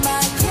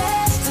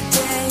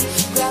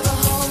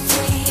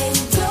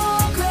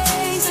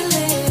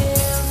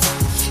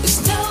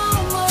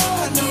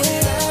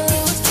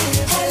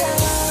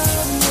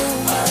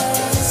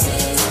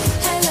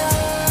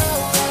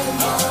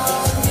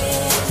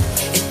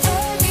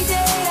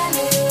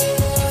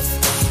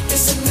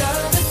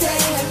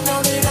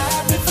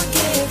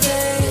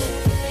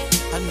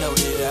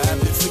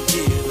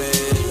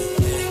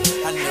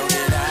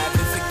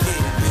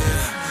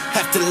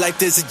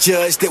there's a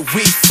judge that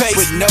we face.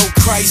 With no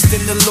Christ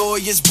and the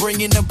lawyers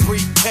bringing a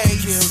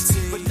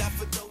briefcase. But not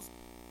for those.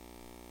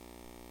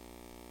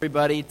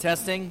 Everybody,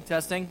 testing.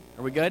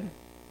 Are we good?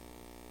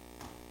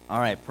 All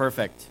right,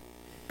 perfect.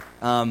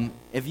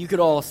 If you could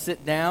all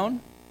sit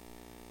down,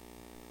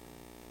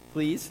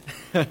 please.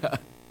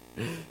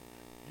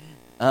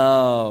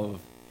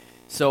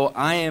 So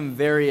I am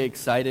very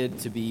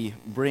excited to be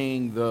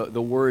bringing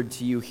the word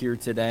to you here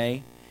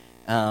today.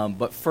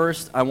 But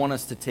first, I want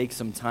us to take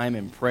some time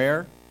in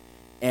prayer.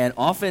 And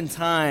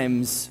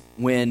oftentimes,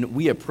 when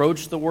we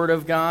approach the Word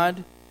of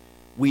God,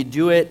 we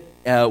do it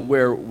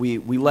where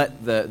we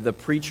let the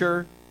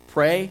preacher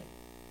pray.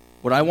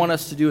 What I want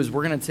us to do is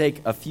we're going to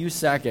take a few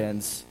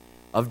seconds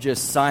of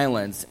just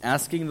silence,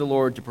 asking the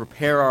Lord to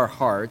prepare our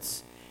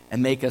hearts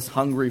and make us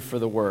hungry for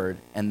the Word.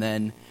 And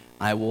then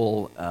I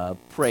will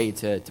pray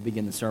to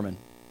begin the sermon.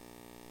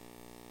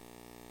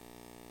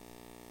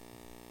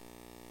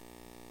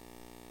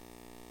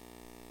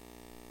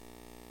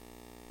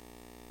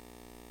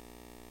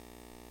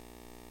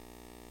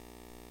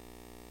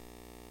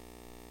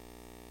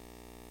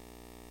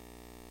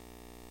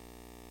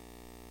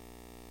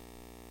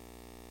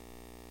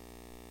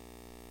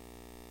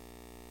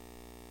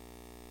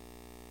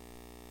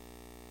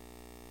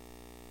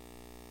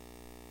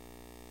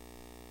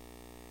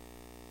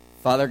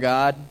 Father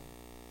God,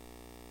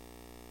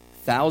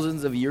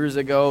 thousands of years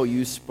ago,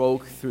 you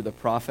spoke through the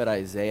prophet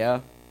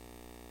Isaiah,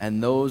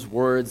 and those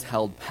words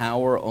held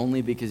power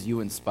only because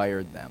you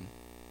inspired them.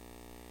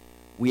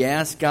 We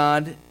ask,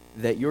 God,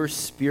 that your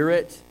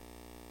Spirit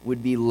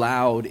would be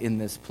loud in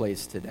this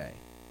place today.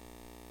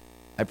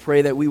 I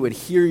pray that we would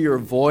hear your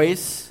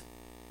voice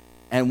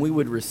and we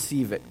would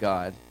receive it,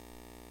 God.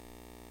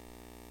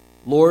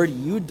 Lord,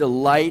 you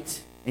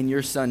delight in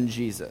your Son,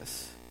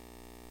 Jesus.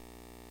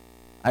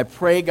 I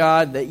pray,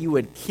 God, that you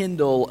would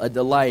kindle a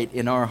delight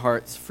in our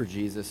hearts for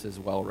Jesus as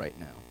well right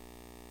now.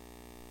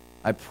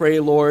 I pray,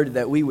 Lord,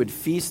 that we would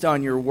feast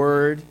on your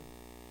word,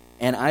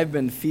 and I've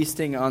been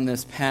feasting on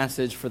this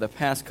passage for the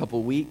past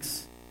couple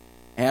weeks.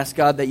 I ask,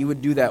 God, that you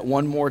would do that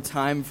one more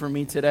time for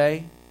me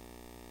today,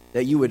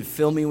 that you would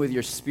fill me with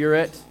your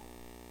Spirit,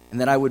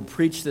 and that I would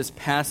preach this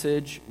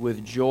passage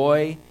with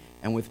joy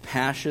and with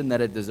passion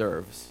that it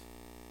deserves.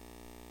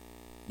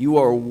 You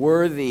are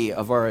worthy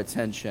of our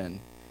attention,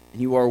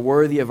 and you are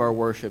worthy of our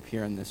worship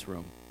here in this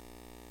room.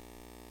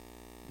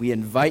 We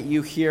invite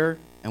you here,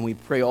 and we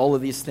pray all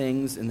of these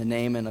things in the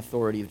name and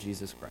authority of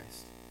Jesus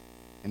Christ.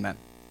 Amen.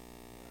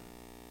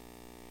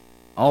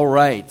 All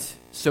right,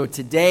 so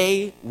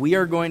today we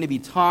are going to be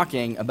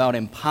talking about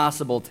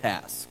impossible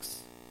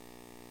tasks.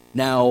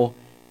 Now,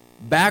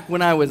 back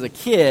when I was a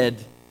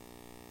kid,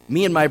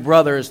 me and my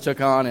brothers took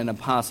on an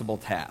impossible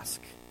task.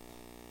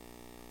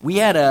 We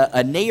had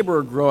a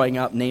neighbor growing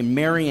up named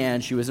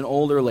Marianne. She was an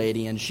older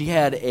lady, and she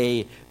had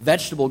a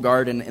vegetable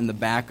garden in the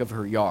back of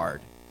her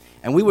yard.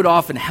 And we would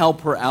often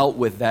help her out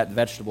with that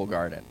vegetable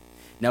garden.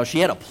 Now, she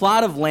had a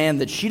plot of land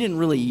that she didn't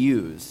really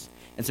use,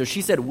 and so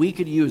she said we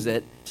could use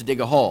it to dig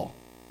a hole.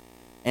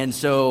 And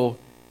so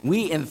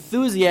we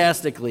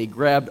enthusiastically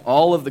grabbed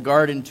all of the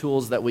garden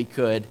tools that we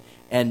could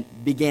and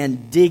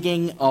began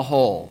digging a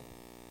hole.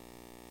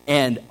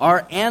 And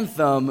our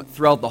anthem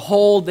throughout the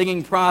whole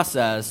digging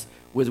process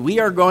was, we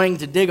are going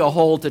to dig a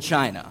hole to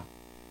China.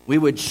 We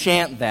would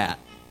chant that,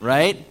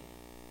 right?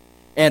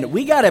 And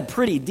we got it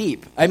pretty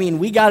deep. I mean,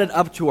 we got it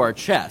up to our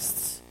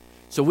chests.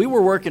 So we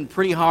were working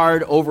pretty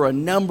hard over a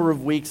number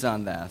of weeks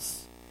on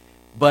this.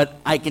 But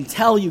I can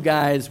tell you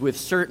guys with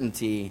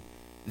certainty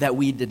that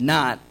we did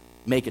not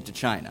make it to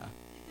China.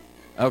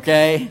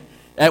 Okay?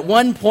 At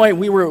one point,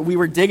 we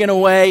were digging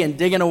away, and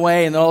then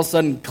all of a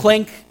sudden,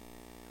 clink,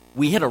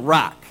 we hit a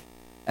rock.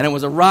 And it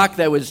was a rock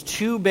that was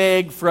too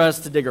big for us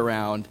to dig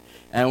around.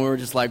 And we were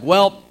just like,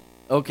 well,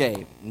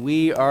 okay,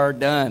 we are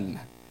done.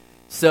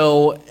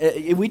 So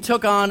we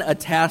took on a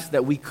task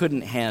that we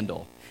couldn't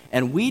handle.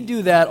 And we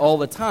do that all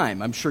the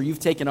time. I'm sure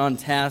you've taken on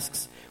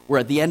tasks where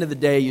at the end of the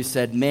day you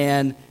said,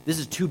 man, this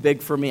is too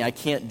big for me. I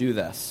can't do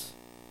this.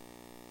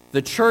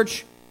 The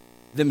church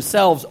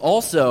themselves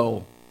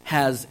also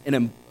has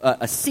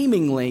a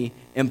seemingly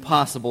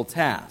impossible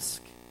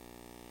task.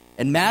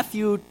 In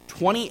Matthew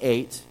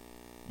 28,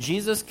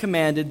 Jesus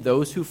commanded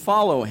those who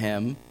follow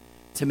him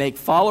to make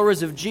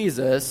followers of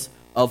Jesus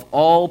of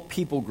all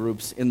people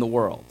groups in the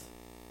world.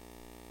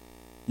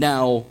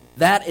 Now,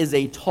 that is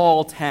a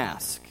tall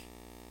task.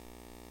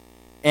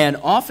 And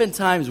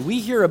oftentimes we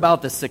hear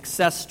about the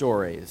success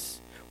stories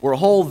where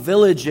whole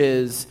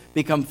villages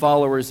become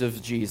followers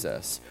of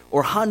Jesus,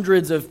 or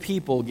hundreds of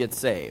people get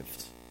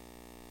saved.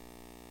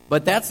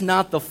 But that's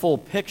not the full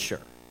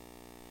picture.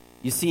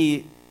 You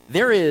see,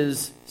 there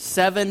is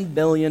 7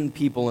 billion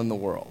people in the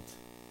world.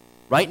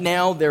 Right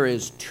now, there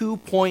is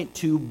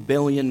 2.2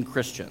 billion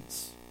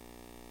Christians.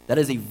 That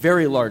is a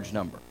very large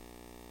number.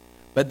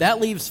 But that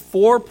leaves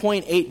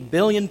 4.8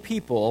 billion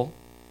people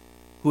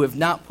who have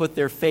not put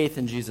their faith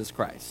in Jesus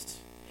Christ.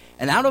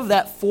 And out of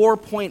that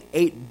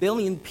 4.8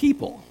 billion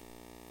people,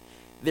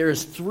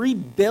 there's 3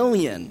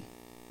 billion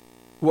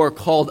who are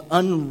called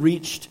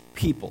unreached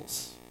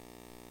peoples.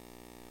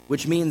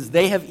 which means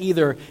they have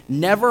either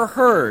never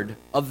heard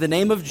of the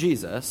name of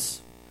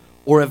Jesus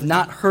or have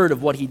not heard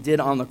of what he did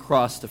on the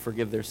cross to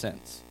forgive their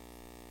sins.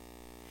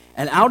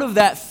 And out of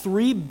that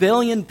 3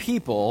 billion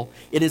people,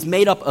 it is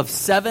made up of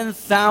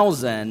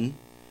 7,000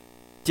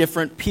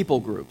 different people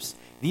groups.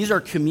 These are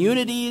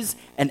communities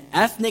and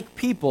ethnic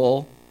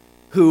people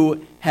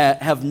who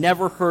have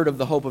never heard of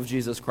the hope of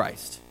Jesus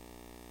Christ.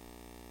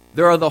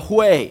 There are the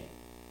Hui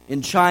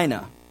in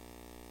China.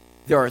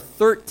 There are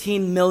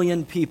 13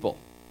 million people.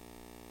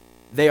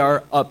 They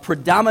are a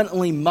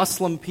predominantly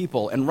Muslim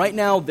people, and right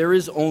now there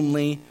is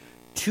only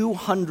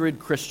 200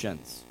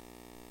 Christians.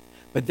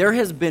 But there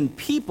has been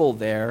people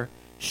there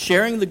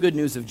sharing the good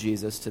news of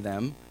Jesus to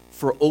them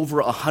for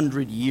over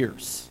 100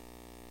 years.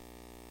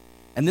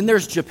 And then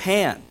there's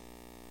Japan.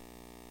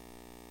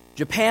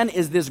 Japan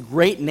is this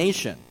great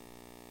nation.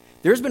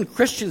 There's been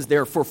Christians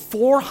there for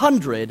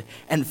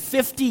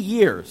 450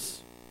 years.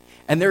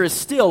 And there is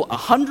still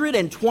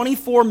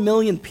 124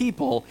 million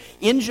people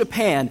in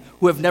Japan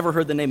who have never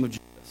heard the name of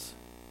Jesus.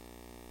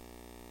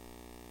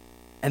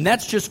 And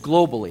that's just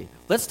globally.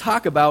 Let's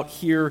talk about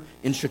here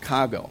in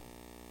Chicago.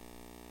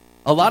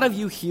 A lot of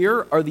you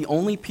here are the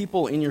only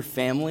people in your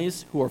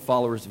families who are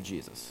followers of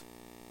Jesus.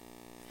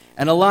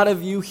 And a lot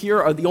of you here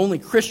are the only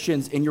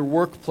Christians in your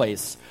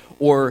workplace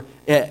or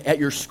at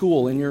your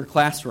school, in your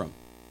classroom.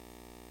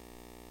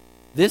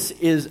 This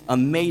is a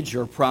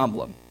major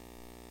problem.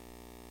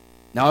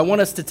 Now, I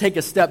want us to take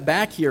a step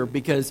back here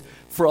because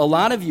for a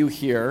lot of you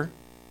here,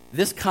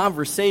 this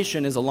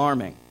conversation is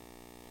alarming.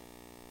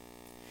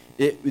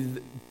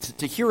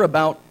 To hear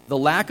about the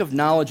lack of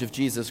knowledge of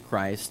Jesus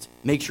Christ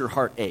makes your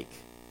heart ache.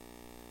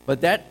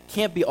 But that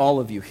can't be all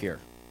of you here.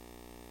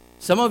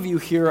 Some of you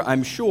here,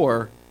 I'm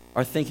sure,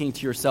 are thinking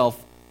to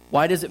yourself,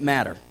 why does it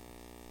matter?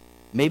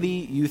 Maybe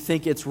you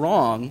think it's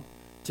wrong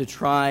to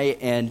try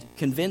and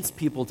convince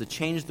people to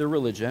change their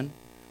religion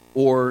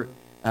or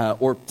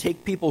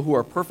take people who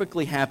are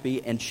perfectly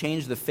happy and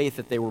change the faith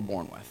that they were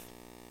born with.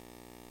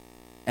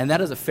 And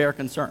that is a fair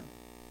concern.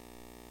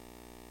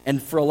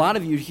 And for a lot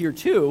of you here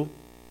too,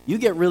 you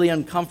get really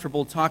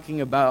uncomfortable talking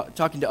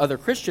to other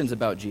Christians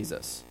about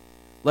Jesus,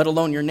 let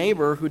alone your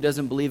neighbor who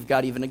doesn't believe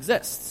God even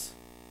exists.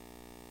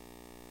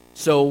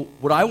 So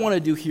what I want to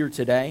do here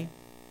today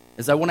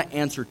is I want to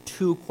answer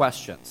 2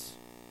 questions.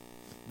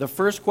 The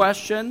first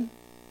question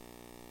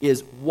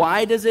is,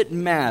 why does it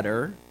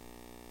matter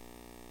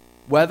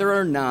whether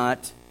or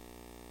not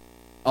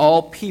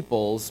all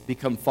peoples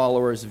become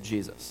followers of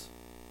Jesus?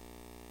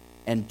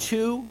 And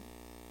 2,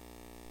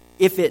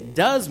 if it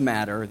does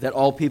matter that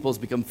all peoples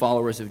become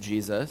followers of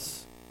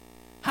Jesus,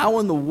 how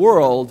in the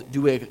world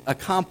do we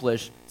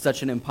accomplish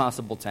such an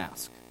impossible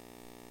task?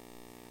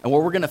 And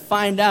what we're going to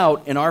find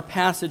out in our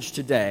passage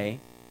today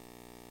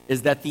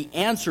is that the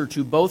answer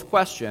to both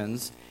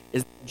questions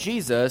is that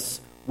Jesus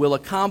will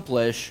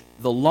accomplish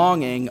the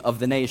longing of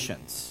the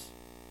nations.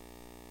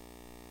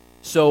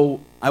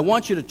 So I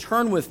want you to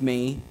turn with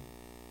me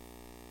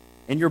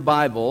in your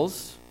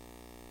Bibles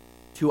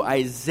to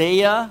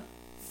Isaiah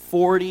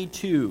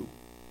 42.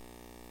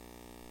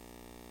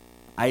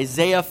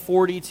 Isaiah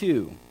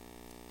 42.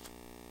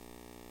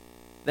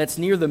 That's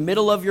near the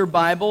middle of your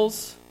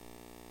Bibles.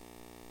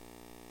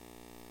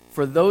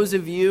 For those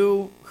of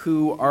you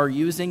who are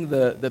using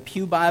the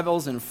Pew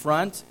Bibles in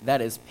front,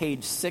 that is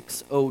page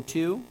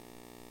 602.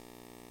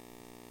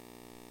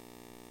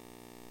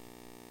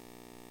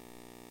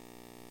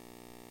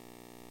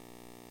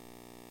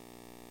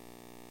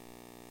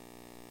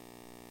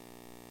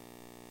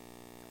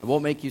 I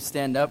won't make you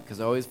stand up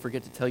because I always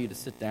forget to tell you to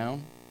sit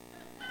down.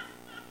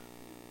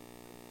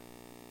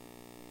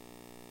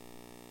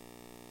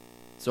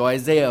 So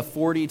Isaiah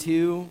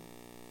 42,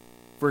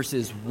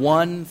 verses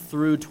 1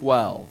 through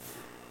 12.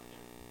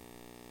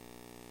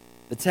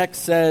 The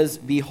text says,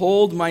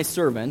 "Behold my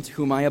servant,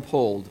 whom I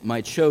uphold,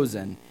 my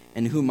chosen,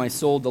 in whom my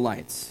soul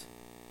delights.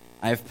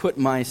 I have put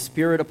my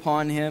spirit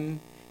upon him.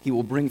 He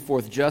will bring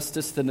forth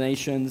justice to the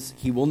nations.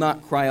 He will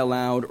not cry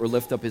aloud or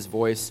lift up his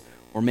voice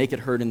or make it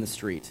heard in the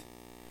street.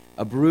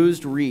 A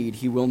bruised reed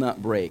he will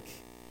not break,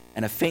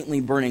 and a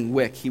faintly burning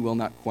wick he will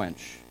not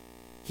quench.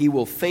 He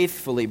will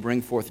faithfully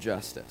bring forth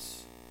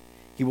justice.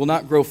 He will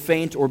not grow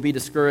faint or be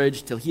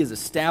discouraged till he has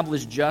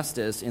established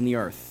justice in the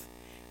earth,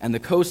 and the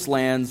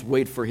coastlands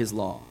wait for his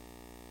law.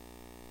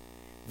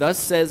 Thus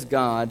says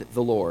God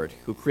the Lord,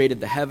 who created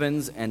the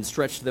heavens and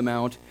stretched them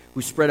out,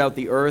 who spread out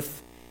the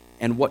earth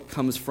and what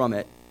comes from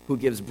it, who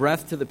gives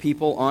breath to the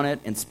people on it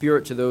and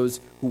spirit to those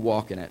who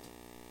walk in it.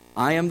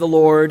 I am the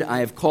Lord, I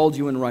have called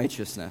you in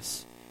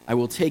righteousness. I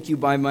will take you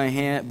by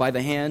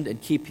the hand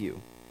and keep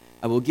you.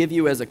 I will give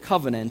you as a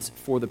covenant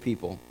for the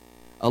people,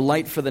 a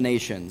light for the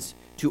nations,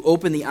 to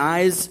open the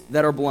eyes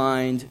that are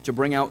blind, to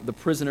bring out the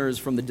prisoners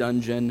from the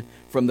dungeon,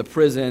 from the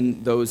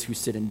prison those who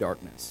sit in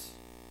darkness.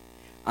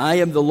 I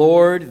am the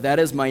Lord, that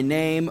is my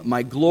name,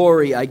 my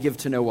glory I give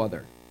to no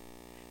other,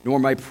 nor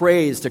my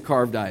praise to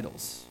carved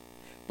idols.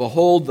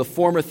 Behold, the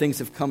former things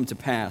have come to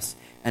pass,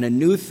 and a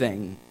new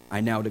thing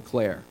I now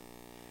declare.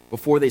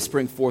 Before they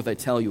spring forth, I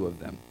tell you of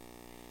them.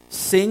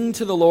 Sing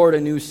to the Lord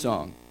a new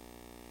song.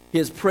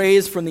 his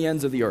praise from the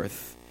ends of the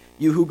earth.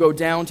 You who go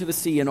down to the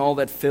sea and all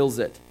that fills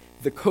it,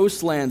 the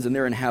coastlands and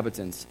their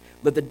inhabitants.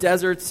 Let the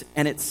deserts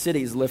and its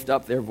cities lift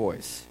up their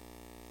voice.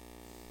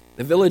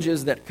 The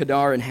villages that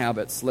Kedar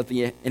inhabits, let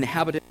the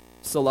inhabitants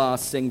of Salah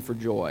sing for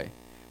joy.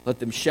 Let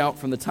them shout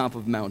from the top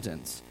of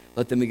mountains.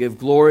 Let them give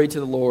glory to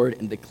the Lord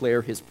and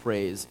declare his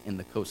praise in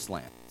the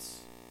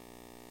coastlands.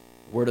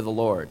 Word of the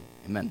Lord.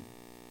 Amen.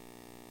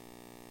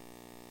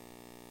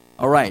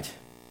 All right,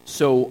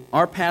 so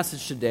our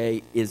passage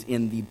today is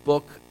in the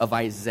book of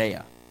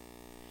Isaiah.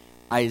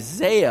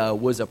 Isaiah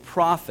was a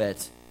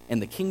prophet in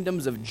the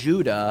kingdoms of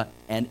Judah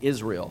and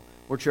Israel,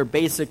 which are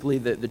basically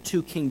the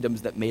two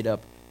kingdoms that made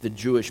up the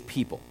Jewish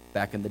people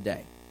back in the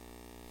day.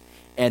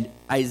 And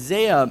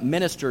Isaiah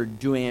ministered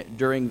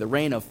during the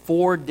reign of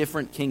 4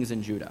 different kings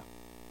in Judah.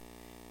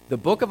 The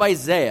book of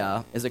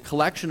Isaiah is a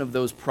collection of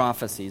those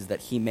prophecies that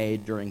he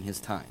made during his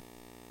time.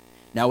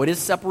 Now, it is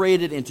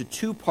separated into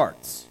 2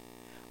 parts.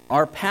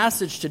 Our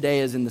passage today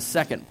is in the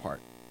second part.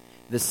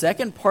 The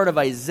second part of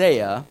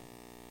Isaiah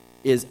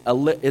is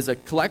a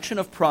collection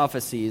of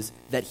prophecies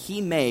that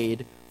he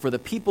made for the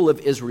people of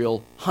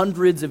Israel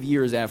hundreds of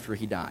years after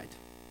he died.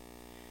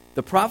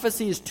 The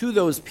prophecies to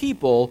those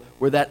people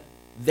were that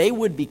they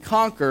would be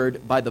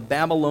conquered by the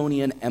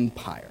Babylonian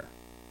Empire,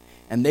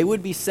 and they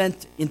would be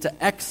sent into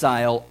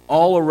exile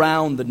all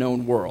around the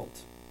known world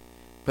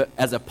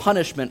as a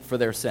punishment for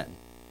their sin.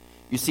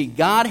 You see,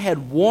 God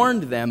had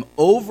warned them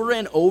over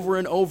and over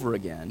and over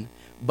again,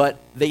 but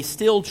they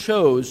still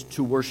chose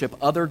to worship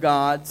other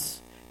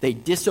gods. They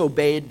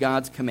disobeyed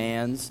God's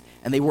commands,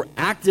 and they were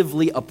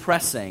actively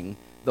oppressing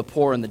the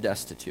poor and the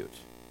destitute.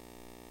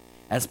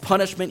 As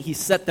punishment, he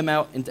set them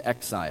out into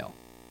exile.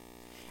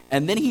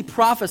 And then he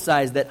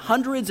prophesied that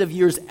hundreds of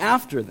years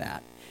after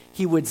that,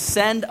 he would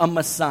send a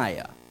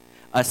Messiah,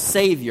 a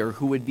Savior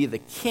who would be the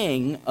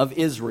king of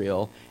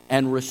Israel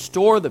and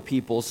restore the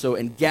people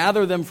and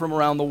gather them from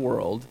around the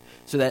world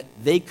so that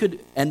they could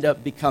end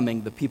up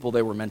becoming the people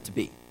they were meant to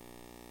be.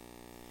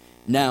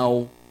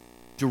 Now,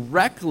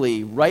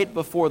 directly right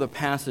before the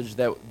passage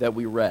that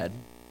we read,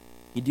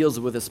 he deals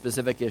with a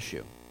specific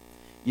issue.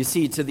 You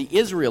see, to the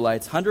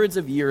Israelites, hundreds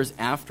of years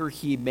after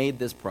he made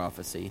this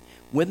prophecy,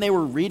 when they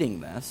were reading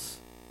this,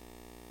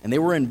 and they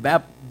were in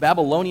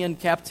Babylonian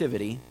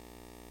captivity,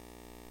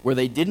 where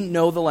they didn't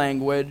know the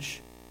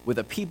language, with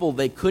a people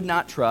they could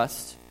not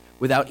trust,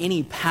 without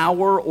any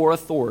power or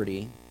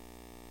authority,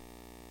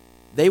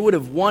 they would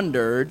have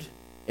wondered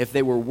if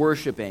they were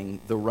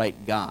worshiping the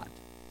right God.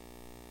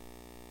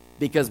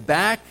 Because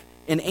back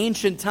in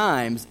ancient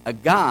times, a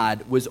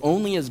god was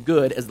only as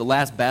good as the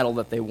last battle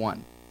that they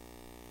won.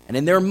 And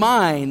in their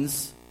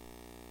minds,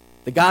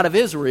 the God of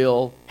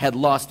Israel had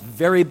lost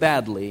very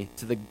badly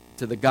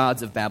to the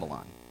gods of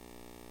Babylon.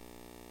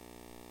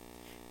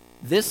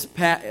 This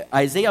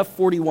Isaiah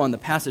 41, the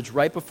passage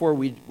right before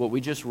what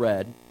we just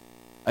read,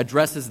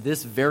 addresses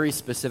this very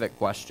specific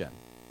question.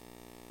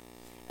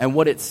 And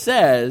what it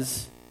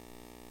says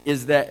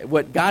is that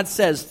what God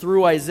says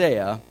through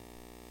Isaiah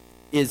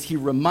is he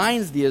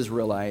reminds the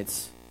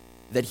Israelites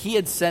that he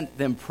had sent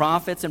them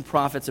prophets and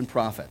prophets and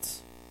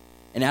prophets.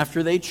 And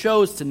after they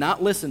chose to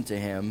not listen to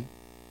him,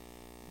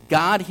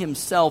 God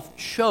himself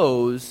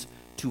chose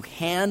to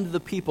hand the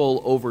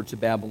people over to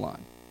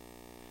Babylon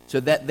so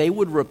that they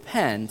would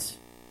repent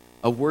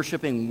of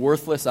worshiping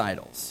worthless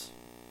idols.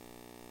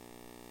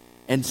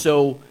 And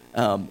so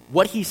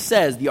what he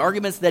says, the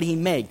arguments that he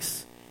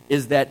makes,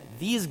 is that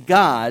these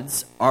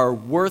gods are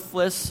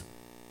worthless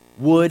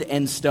wood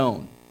and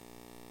stone.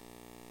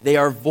 They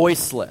are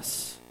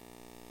voiceless.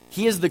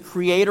 He is the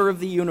creator of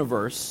the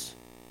universe,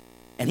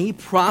 and he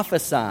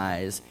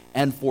prophesies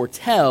and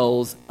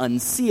foretells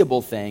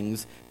unseeable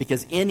things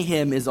because in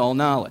him is all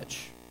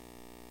knowledge.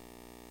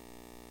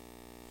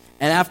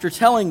 And after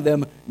telling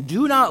them,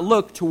 do not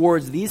look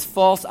towards these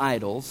false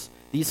idols,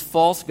 these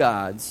false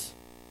gods,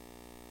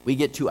 we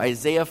get to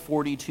Isaiah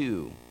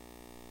 42.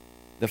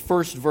 The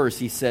first verse,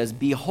 he says,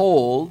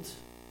 behold,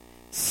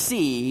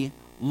 see,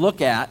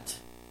 look at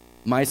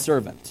my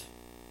servant.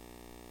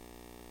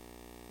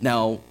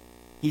 Now,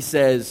 he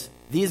says,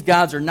 these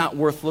gods are not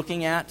worth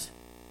looking at.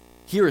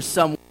 Here is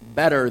someone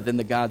better than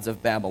the gods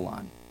of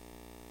Babylon.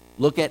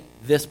 Look at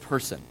this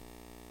person.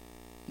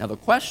 Now, the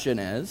question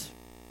is,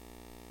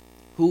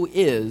 who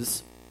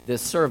is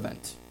this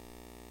servant?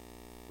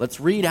 Let's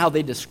read how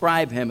they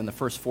describe him in the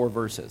first 4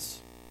 verses.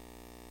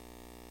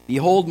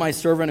 Behold my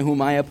servant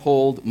whom I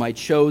uphold, my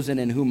chosen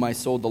in whom my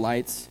soul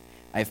delights.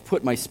 I have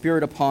put my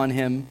spirit upon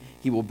him.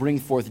 He will bring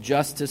forth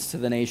justice to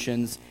the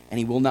nations, and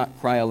he will not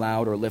cry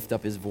aloud or lift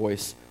up his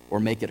voice or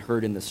make it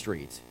heard in the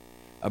street.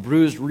 A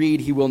bruised reed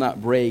he will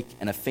not break,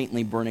 and a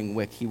faintly burning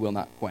wick he will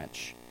not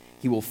quench.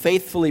 He will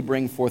faithfully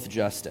bring forth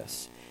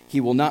justice.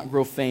 He will not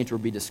grow faint or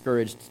be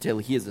discouraged till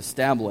he has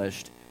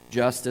established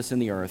justice in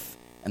the earth,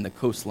 and the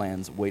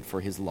coastlands wait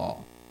for his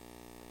law.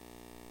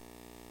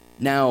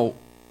 Now,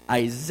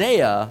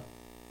 Isaiah,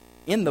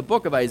 in the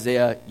book of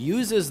Isaiah,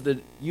 uses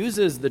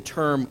the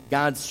term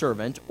God's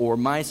servant or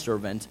my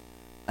servant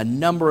a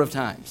number of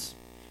times.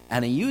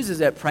 And he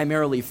uses it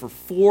primarily for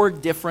 4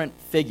 different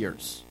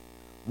figures.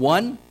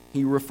 One,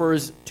 he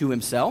refers to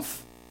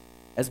himself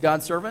as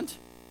God's servant.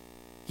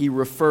 He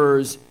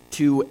refers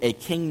to a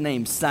king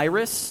named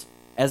Cyrus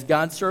as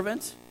God's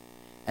servant.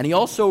 And he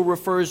also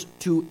refers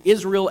to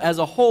Israel as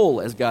a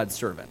whole as God's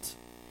servant.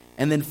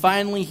 And then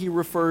finally, he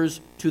refers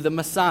to the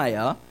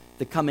Messiah,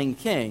 the coming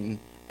king,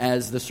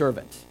 as the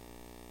servant.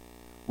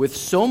 With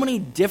so many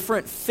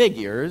different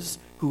figures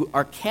who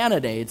are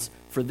candidates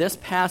for this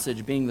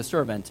passage being the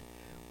servant,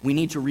 we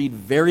need to read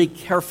very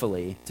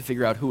carefully to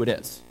figure out who it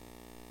is.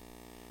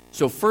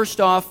 So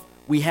first off,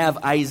 we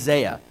have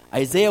Isaiah.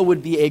 Isaiah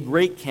would be a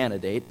great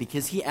candidate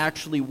because he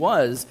actually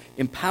was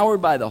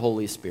empowered by the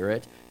Holy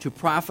Spirit to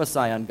prophesy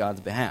on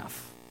God's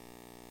behalf.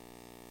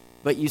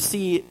 But you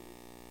see,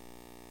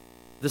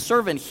 the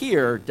servant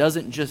here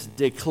doesn't just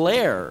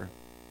declare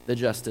the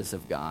justice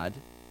of God,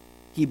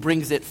 he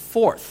brings it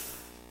forth.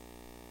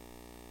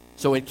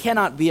 So it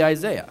cannot be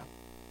Isaiah.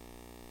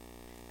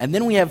 And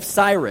then we have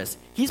Cyrus.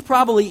 He's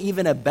probably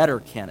even a better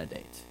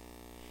candidate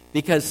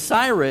because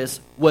Cyrus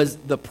was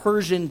the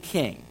Persian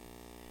king.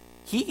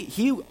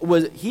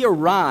 He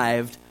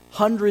arrived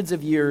hundreds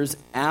of years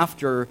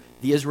after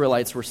the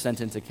Israelites were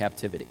sent into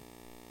captivity.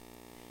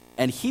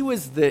 And he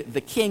was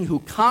the king who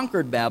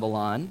conquered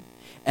Babylon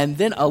and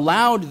then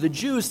allowed the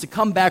Jews to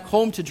come back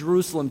home to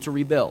Jerusalem to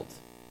rebuild.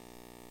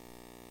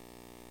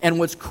 And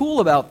what's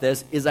cool about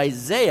this is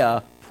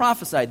Isaiah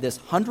prophesied this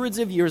hundreds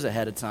of years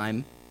ahead of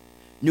time,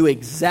 knew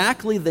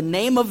exactly the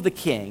name of the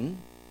king,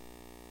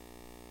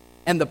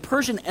 and the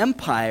Persian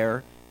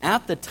Empire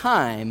at the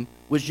time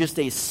was just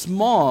a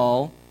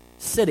small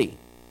city.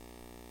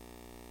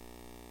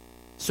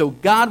 So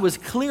God was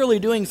clearly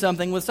doing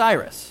something with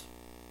Cyrus.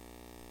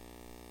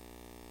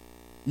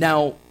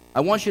 Now,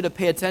 I want you to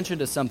pay attention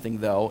to something,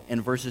 though,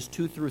 in verses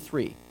 2 through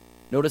 3.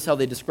 Notice how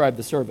they describe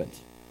the servant.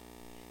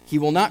 He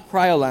will not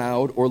cry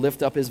aloud or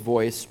lift up his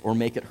voice or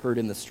make it heard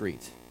in the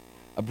street.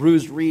 A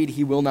bruised reed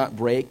he will not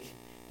break,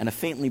 and a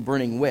faintly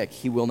burning wick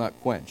he will not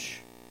quench.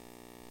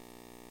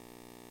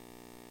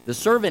 The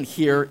servant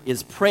here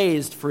is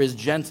praised for his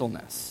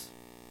gentleness.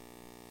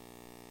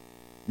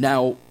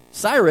 Now,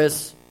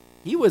 Cyrus,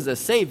 he was a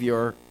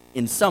savior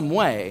in some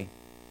way,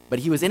 but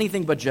he was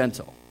anything but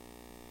gentle.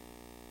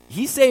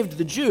 He saved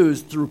the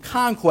Jews through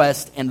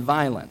conquest and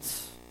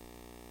violence.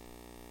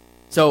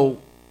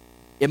 So,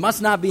 it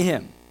must not be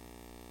him.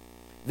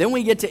 Then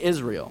we get to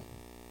Israel.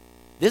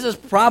 This is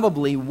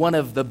probably one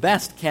of the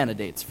best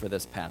candidates for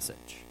this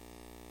passage,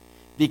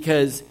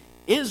 because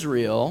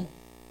Israel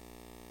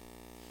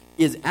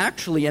is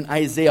actually in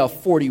Isaiah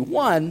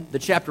 41, the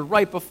chapter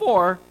right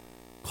before,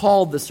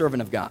 called the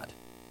servant of God.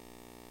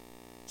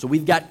 So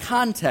we've got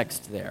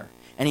context there.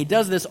 And he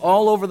does this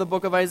all over the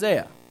book of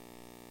Isaiah.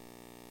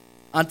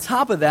 On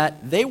top of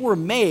that, they were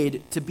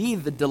made to be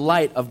the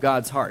delight of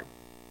God's heart.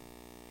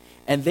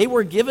 And they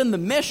were given the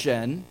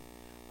mission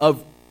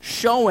of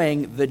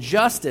showing the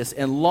justice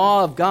and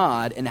law of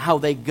God and how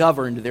they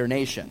governed their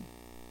nation.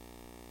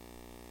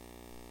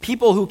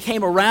 People who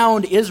came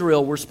around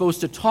Israel were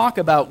supposed to talk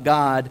about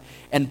God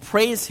and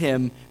praise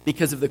him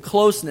because of the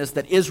closeness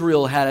that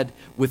Israel had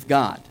with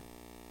God.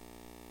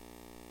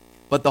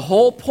 But the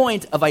whole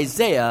point of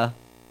Isaiah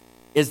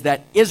is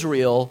that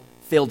Israel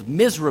failed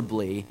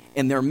miserably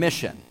in their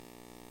mission.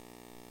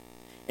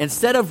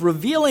 Instead of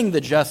revealing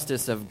the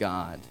justice of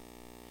God,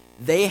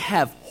 they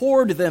have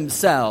whored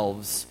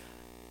themselves,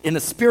 in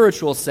a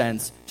spiritual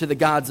sense, to the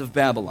gods of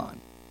Babylon.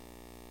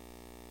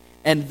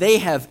 And they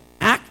have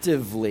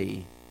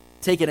actively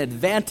taken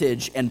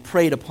advantage and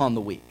preyed upon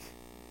the weak.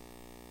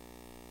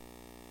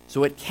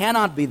 So it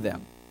cannot be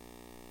them.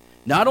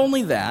 Not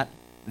only that,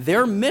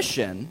 their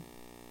mission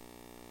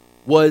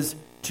was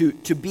to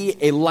be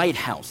a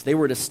lighthouse. They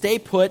were to stay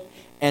put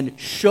and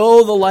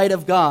show the light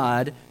of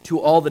God to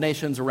all the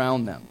nations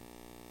around them.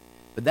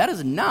 But that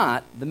is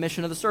not the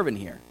mission of the servant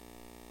here.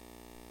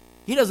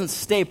 He doesn't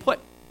stay put.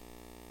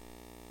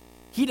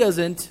 He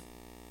doesn't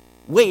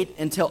wait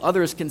until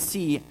others can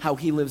see how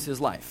he lives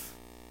his life.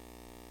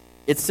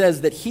 It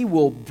says that he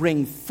will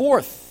bring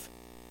forth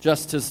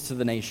justice to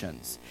the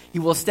nations. He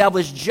will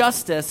establish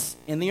justice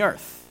in the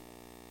earth.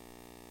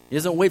 He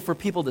doesn't wait for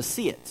people to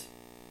see it.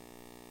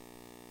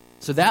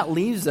 So that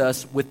leaves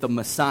us with the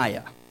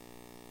Messiah,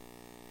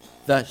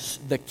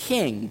 the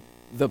king,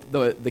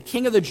 the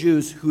king of the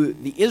Jews who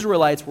the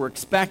Israelites were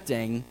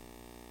expecting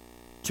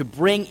to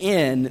bring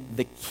in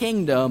the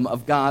kingdom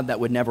of God that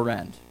would never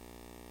end.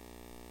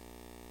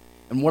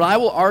 And what I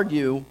will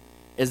argue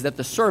is that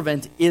the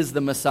servant is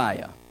the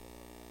Messiah.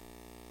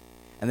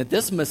 And that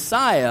this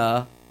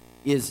Messiah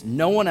is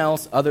no one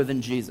else other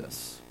than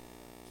Jesus.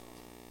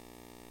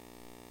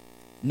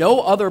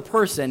 No other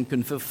person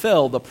can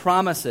fulfill the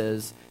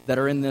promises that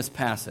are in this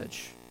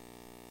passage.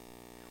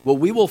 What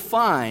we will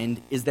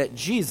find is that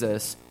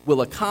Jesus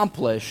will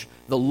accomplish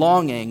the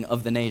longing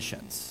of the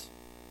nations.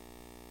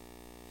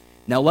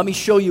 Now let me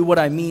show you what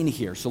I mean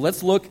here. So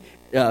let's look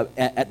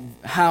at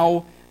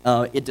how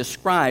it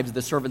describes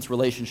the servant's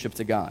relationship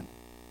to God.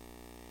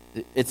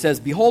 It says,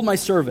 "Behold my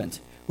servant,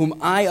 whom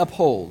I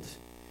uphold.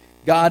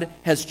 God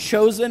has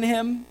chosen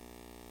him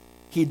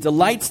He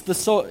delights the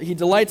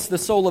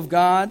soul of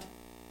God,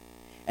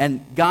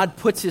 and God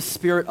puts his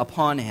Spirit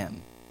upon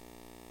him.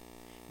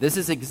 This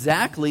is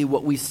exactly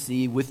what we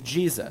see with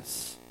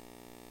Jesus.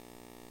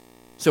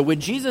 So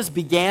when Jesus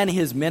began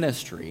his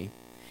ministry,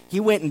 he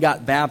went and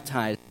got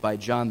baptized by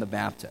John the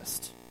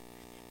Baptist.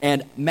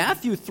 And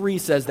Matthew 3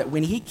 says that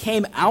when he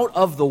came out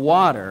of the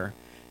water,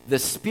 the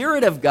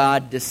Spirit of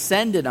God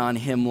descended on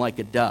him like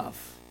a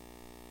dove.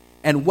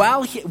 And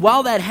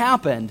while that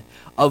happened,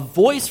 a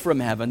voice from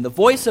heaven, the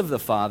voice of the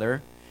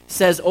Father,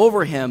 says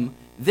over him,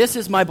 "This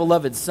is my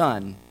beloved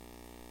Son,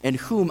 in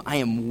whom I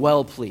am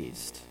well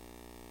pleased."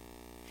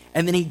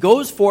 And then he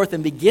goes forth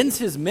and begins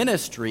his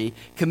ministry,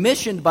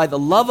 commissioned by the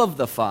love of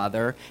the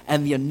Father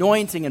and the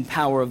anointing and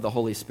power of the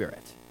Holy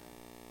Spirit.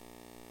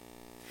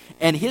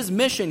 And his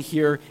mission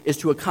here is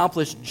to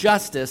accomplish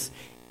justice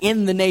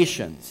in the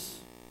nations.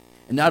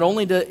 And not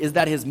only is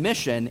that his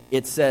mission,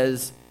 it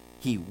says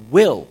he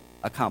will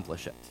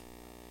accomplish it.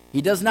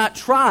 He does not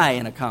try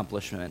an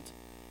accomplishment.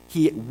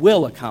 He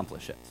will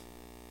accomplish it.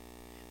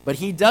 But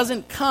he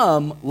doesn't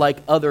come like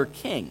other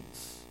kings.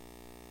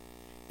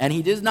 And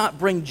he does not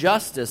bring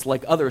justice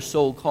like other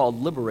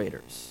so-called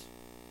liberators.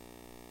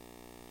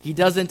 He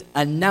doesn't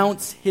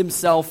announce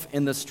himself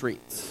in the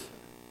streets.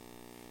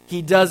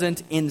 He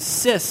doesn't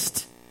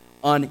insist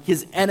on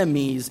his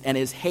enemies and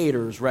his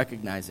haters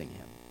recognizing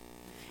him.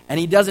 And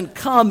he doesn't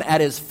come at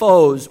his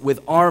foes with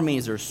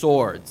armies or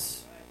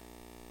swords.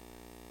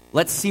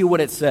 Let's see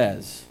what it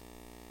says.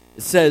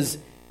 It says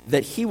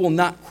that he will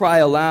not cry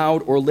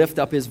aloud or lift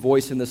up his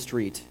voice in the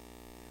street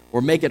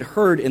or make it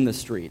heard in the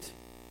street.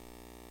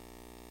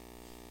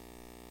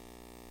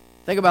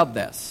 Think about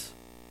this.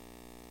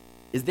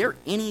 Is there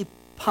any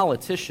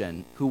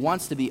politician who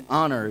wants to be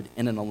honored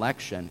in an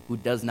election who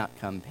does not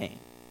campaign?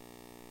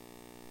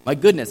 My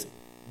goodness,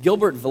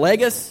 Gilbert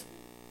Villegas,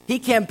 he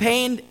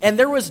campaigned and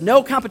there was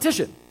no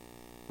competition,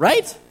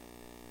 right?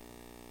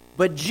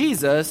 But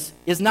Jesus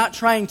is not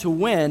trying to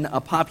win a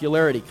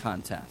popularity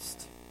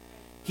contest.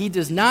 He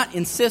does not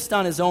insist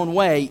on his own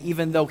way,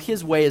 even though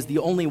his way is the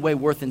only way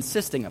worth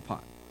insisting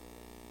upon.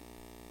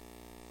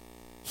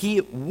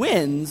 He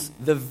wins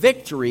the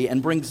victory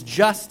and brings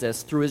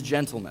justice through his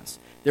gentleness.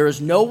 There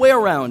is no way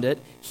around it.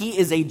 He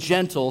is a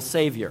gentle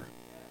Savior.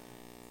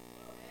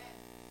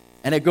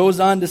 And it goes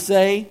on to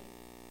say,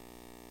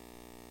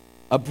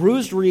 a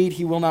bruised reed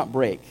he will not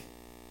break,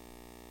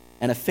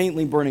 and a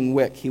faintly burning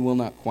wick he will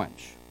not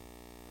quench.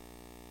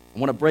 I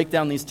want to break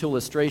down these two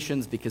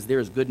illustrations because there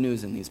is good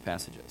news in these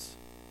passages.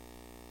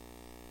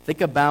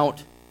 Think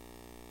about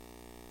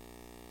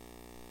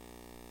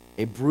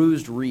a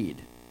bruised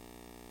reed.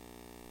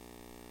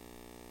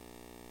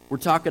 We're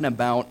talking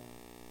about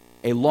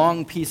a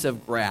long piece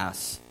of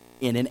grass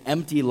in an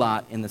empty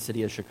lot in the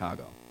city of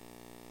Chicago.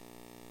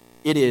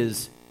 It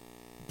is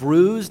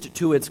bruised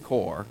to its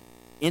core,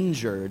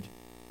 injured,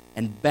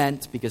 and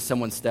bent because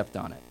someone stepped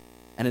on it.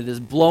 And it is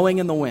blowing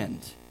in the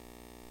wind.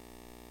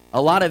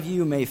 A lot of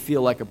you may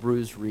feel like a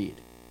bruised reed.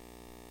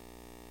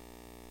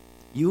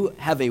 You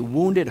have a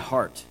wounded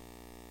heart.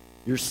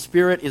 Your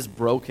spirit is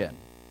broken.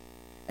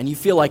 And you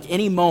feel like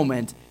any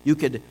moment you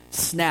could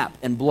snap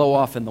and blow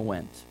off in the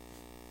wind.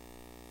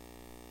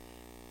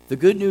 The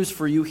good news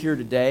for you here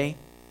today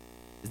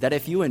is that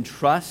if you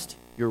entrust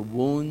your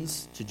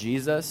wounds to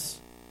Jesus,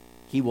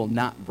 he will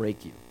not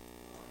break you.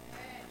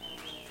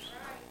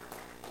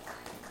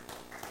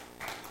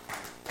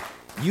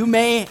 You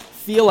may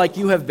feel like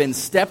you have been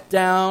stepped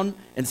down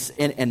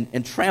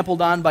and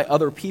trampled on by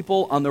other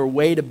people on their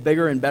way to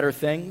bigger and better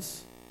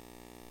things,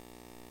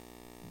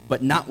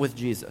 but not with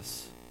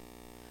Jesus.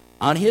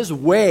 On his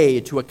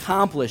way to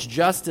accomplish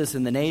justice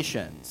in the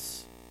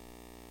nations,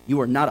 you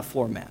are not a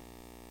floor mat.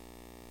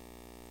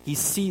 He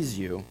sees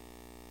you.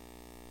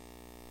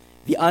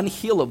 The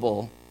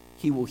unhealable,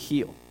 he will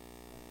heal.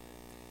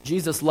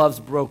 Jesus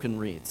loves broken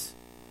reeds.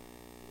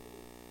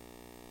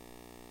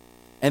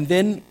 And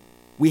then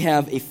we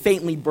have a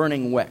faintly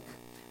burning wick.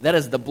 That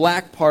is the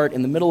black part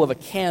in the middle of a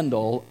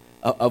candle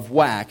of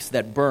wax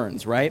that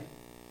burns, right?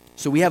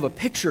 So we have a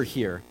picture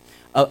here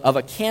of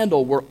a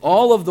candle where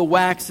all of the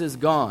wax is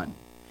gone.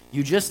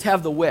 You just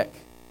have the wick.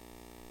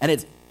 And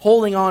it's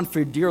holding on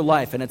for dear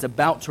life, and it's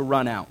about to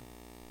run out.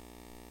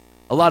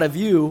 A lot of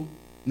you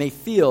may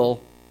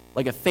feel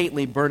like a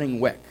faintly burning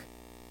wick.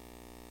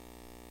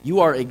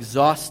 You are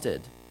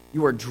exhausted.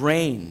 You are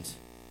drained.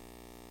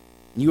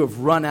 And you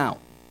have run out.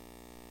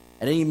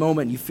 At any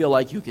moment, you feel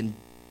like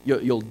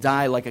you'll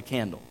die like a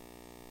candle.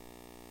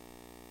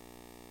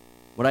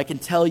 What I can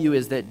tell you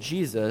is that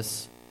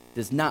Jesus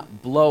does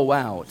not blow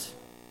out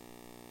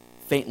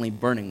faintly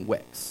burning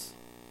wicks.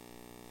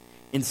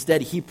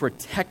 Instead, he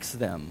protects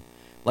them,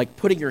 like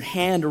putting your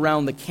hand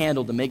around the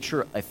candle to make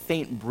sure a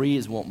faint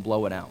breeze won't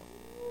blow it out.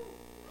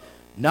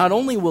 Not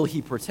only will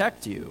he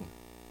protect you,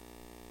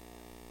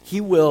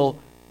 he will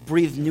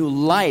breathe new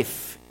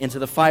life into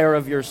the fire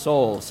of your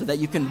soul so that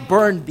you can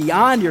burn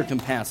beyond your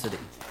capacity.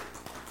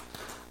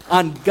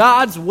 On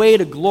God's way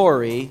to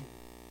glory,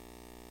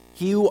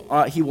 he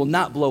will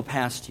not blow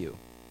past you.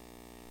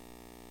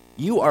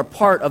 You are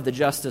part of the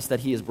justice that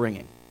he is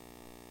bringing.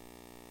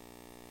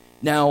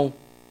 Now,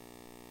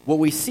 what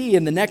we see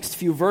in the next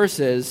few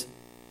verses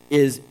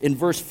is in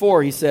verse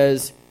 4, he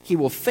says, he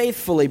will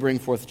faithfully bring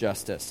forth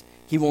justice.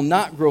 He will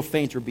not grow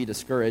faint or be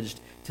discouraged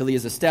till he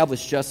has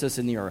established justice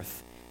in the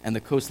earth, and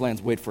the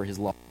coastlands wait for his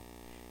law.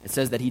 It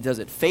says that he does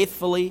it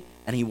faithfully,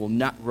 and he will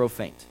not grow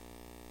faint.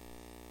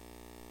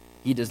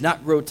 He does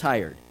not grow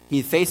tired.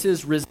 He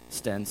faces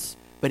resistance,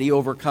 but he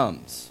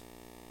overcomes.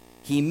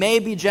 He may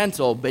be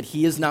gentle, but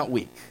he is not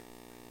weak.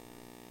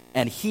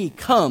 And he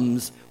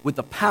comes with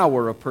the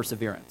power of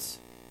perseverance.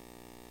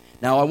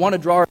 Now, I want to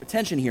draw our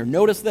attention here.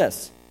 Notice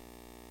this.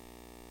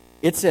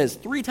 It says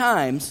 3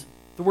 times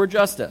the word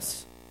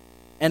justice.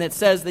 And it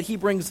says that he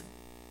brings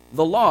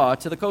the law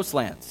to the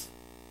coastlands.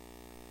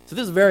 So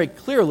this is very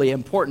clearly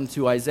important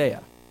to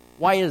Isaiah.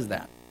 Why is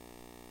that?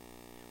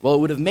 Well, it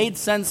would have made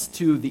sense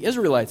to the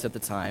Israelites at the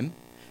time,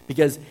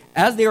 because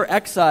as they are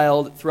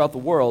exiled throughout the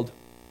world,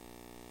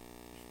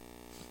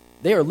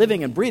 they are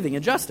living and breathing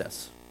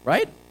injustice,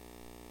 right?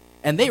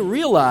 And they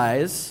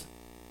realize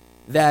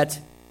that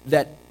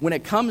when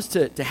it comes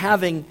to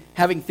having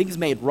things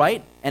made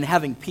right and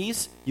having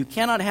peace, you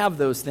cannot have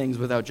those things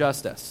without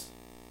justice.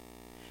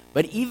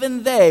 But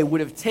even they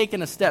would have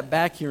taken a step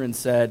back here and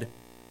said,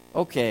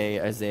 okay,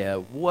 Isaiah,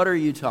 what are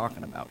you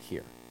talking about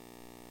here?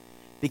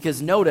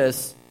 Because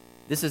notice,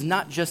 this is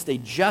not just a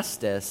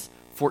justice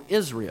for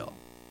Israel.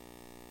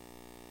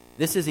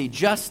 This is a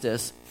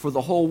justice for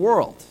the whole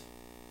world.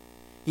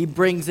 He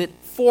brings it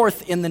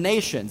forth in the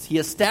nations. He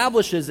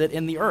establishes it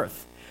in the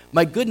earth.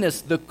 My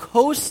goodness, the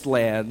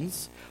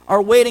coastlands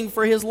are waiting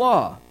for his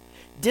law.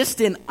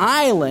 Distant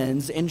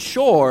islands and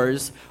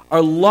shores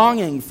are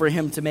longing for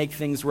him to make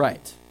things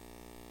right.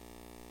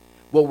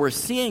 What we're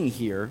seeing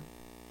here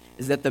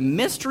is that the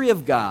mystery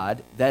of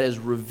God that is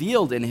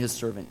revealed in his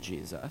servant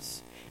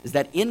Jesus is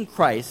that in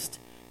Christ,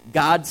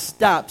 God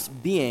stops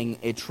being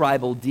a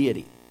tribal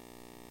deity.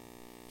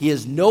 He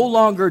is no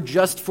longer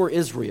just for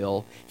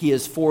Israel. He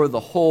is for the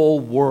whole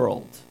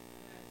world.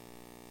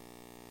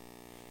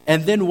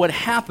 And then what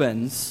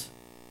happens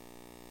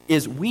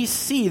is we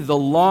see the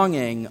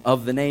longing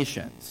of the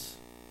nations.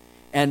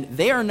 And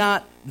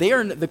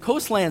the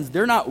coastlands,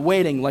 they're not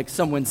waiting like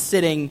someone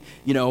sitting,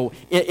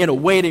 in a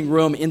waiting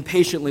room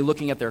impatiently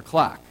looking at their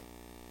clock.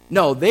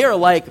 No, they are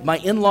like my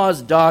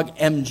in-law's dog,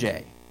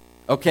 MJ.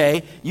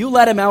 Okay? You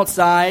let him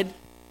outside,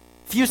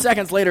 a few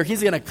seconds later,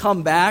 he's going to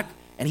come back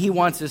and he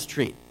wants his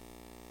treat.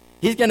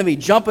 He's going to be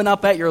jumping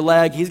up at your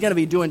leg. He's going to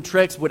be doing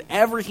tricks,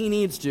 whatever he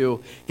needs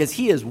to, because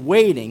he is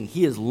waiting.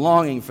 He is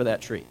longing for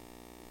that treat.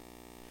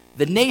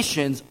 The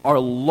nations are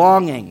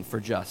longing for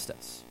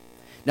justice.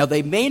 Now,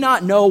 they may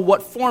not know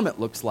what form it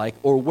looks like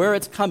or where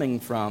it's coming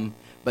from,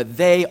 but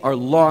they are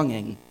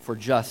longing for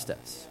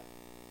justice.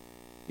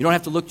 You don't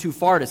have to look too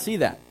far to see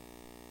that.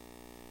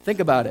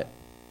 Think about it.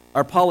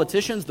 Our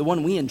politicians, the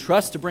one we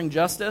entrust to bring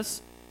justice,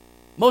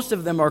 most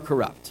of them are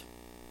corrupt.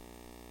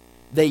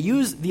 They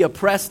use the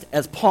oppressed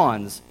as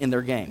pawns in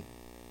their game.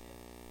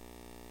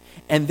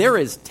 And there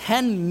is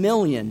 10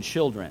 million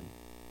children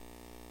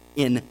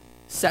in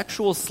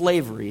sexual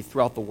slavery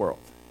throughout the world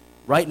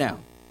right now.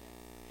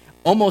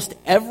 Almost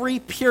every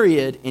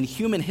period in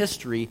human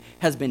history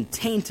has been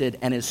tainted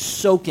and is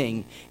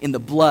soaking in the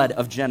blood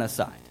of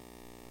genocide.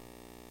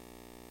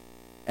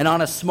 And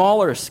on a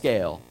smaller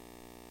scale,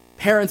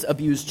 parents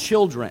abuse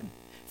children.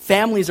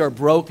 Families are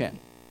broken.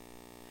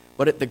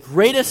 But the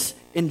greatest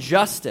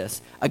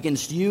injustice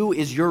against you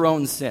is your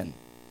own sin.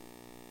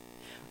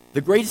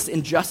 The greatest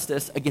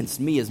injustice against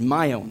me is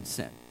my own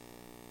sin.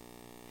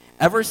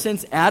 Ever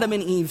since Adam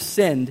and Eve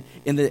sinned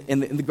in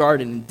the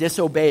garden and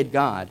disobeyed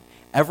God,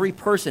 every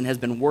person has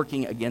been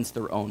working against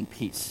their own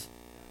peace.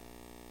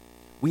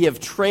 We have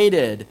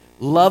traded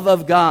love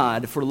of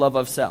God for love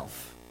of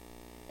self.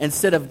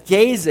 Instead of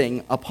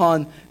gazing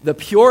upon the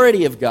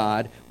purity of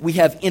God, we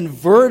have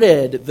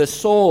inverted the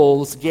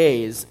soul's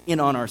gaze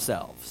in on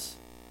ourselves.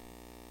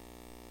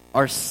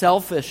 Our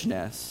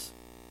selfishness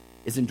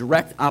is in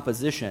direct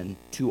opposition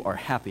to our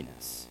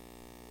happiness.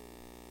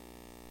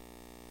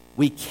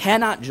 We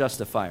cannot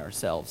justify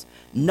ourselves.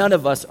 None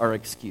of us are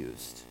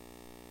excused.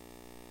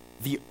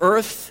 The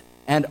earth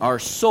and our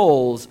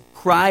souls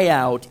cry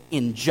out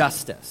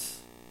injustice.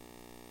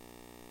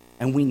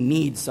 And we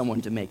need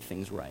someone to make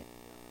things right.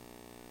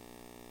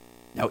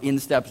 Now, in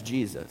steps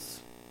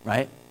Jesus,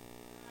 right?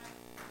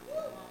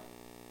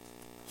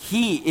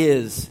 He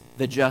is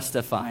the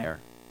justifier.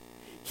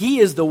 He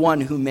is the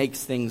one who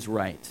makes things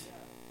right.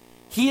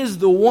 He is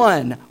the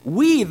one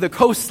we, the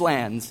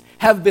coastlands,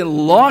 have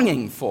been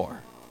longing for.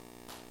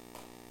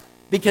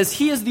 Because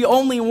he is the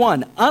only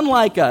one,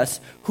 unlike us,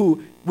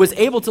 who was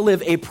able to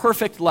live a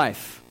perfect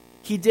life.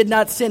 He did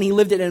not sin. He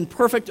lived it in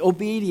perfect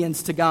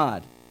obedience to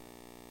God.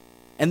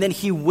 And then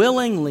he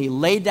willingly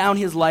laid down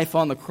his life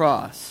on the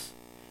cross,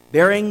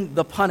 bearing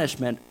the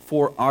punishment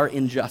for our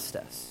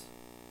injustice.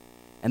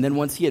 And then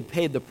once he had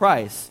paid the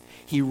price,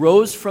 he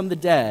rose from the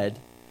dead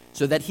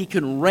so that he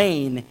can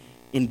reign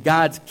in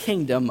God's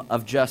kingdom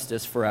of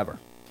justice forever.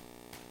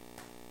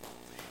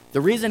 The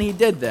reason he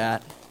did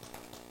that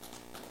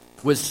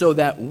was so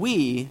that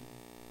we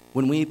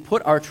when we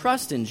put our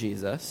trust in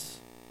Jesus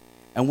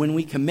and when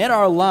we commit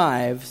our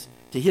lives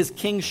to his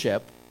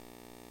kingship,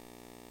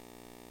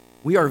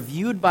 we are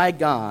viewed by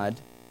God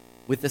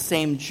with the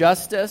same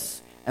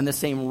justice and the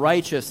same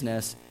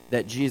righteousness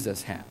that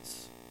Jesus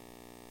has.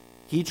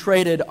 He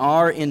traded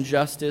our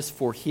injustice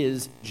for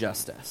his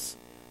justice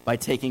by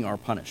taking our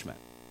punishment.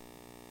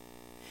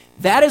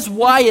 That is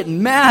why it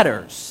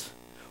matters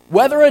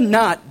whether or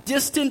not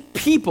distant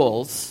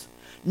peoples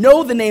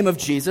know the name of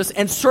Jesus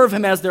and serve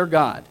him as their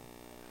God.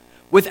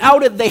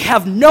 Without it, they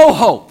have no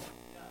hope.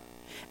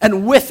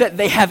 And with it,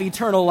 they have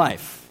eternal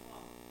life.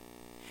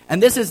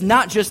 And this is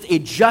not just a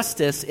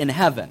justice in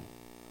heaven.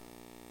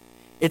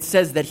 It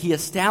says that he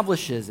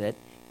establishes it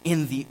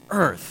in the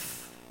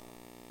earth.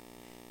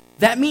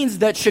 That means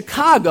that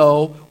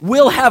Chicago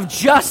will have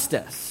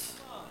justice.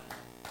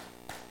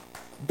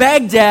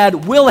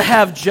 Baghdad will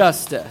have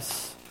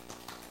justice.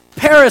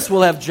 Paris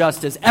will have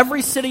justice.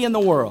 Every city in the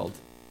world.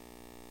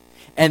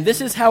 And this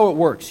is how it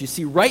works. You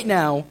see, right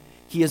now,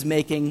 he is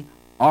making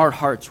our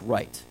hearts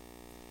right.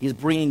 He is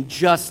bringing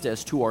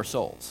justice to our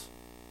souls.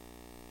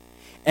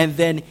 And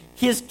then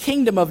his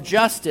kingdom of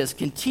justice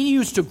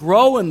continues to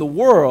grow in the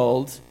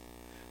world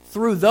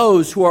through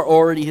those who are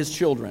already his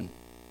children.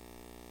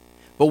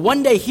 But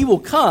one day he will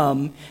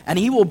come and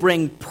he will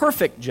bring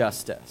perfect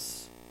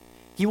justice.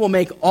 He will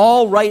make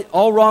all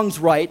wrongs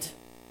right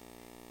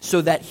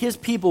so that his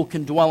people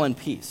can dwell in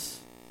peace.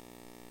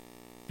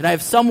 Can I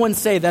have someone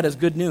say that is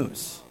good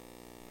news?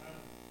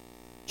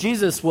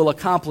 Jesus will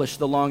accomplish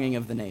the longing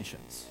of the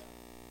nations.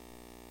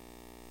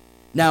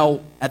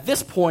 Now, at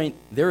this point,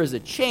 there is a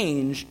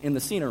change in the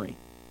scenery.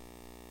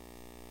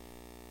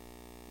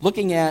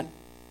 Looking at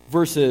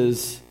verse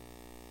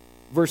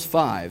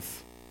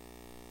 5,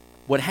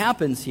 what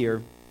happens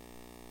here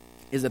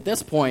is at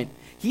this point,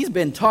 he's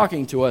been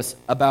talking to us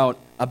about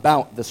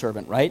the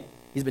servant, right?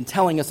 He's been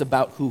telling us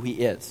about who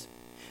he is.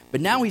 But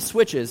now he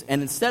switches,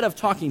 and instead of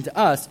talking to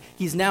us,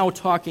 he's now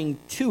talking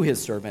to his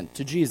servant,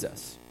 to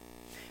Jesus.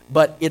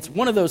 But it's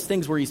one of those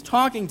things where he's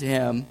talking to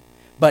him,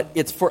 but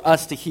it's for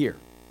us to hear.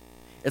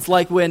 It's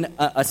like when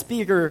a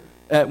speaker,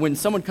 when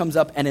someone comes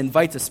up and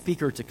invites a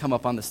speaker to come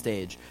up on the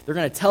stage. They're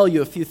going to tell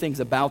you a few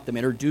things about them,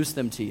 introduce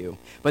them to you.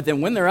 But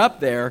then when they're up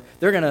there,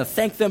 they're going to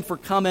thank them for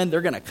coming.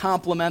 They're going to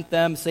compliment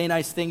them, say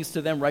nice things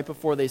to them right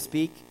before they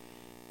speak.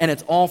 And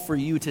it's all for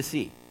you to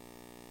see.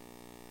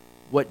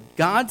 What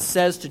God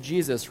says to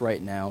Jesus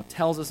right now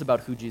tells us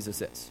about who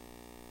Jesus is.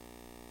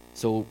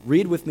 So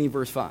read with me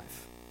verse 5.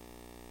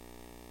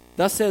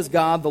 Thus says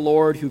God the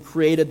Lord, who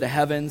created the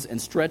heavens and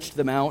stretched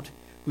them out,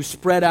 who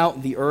spread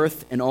out the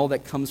earth and all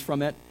that comes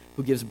from it,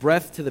 who gives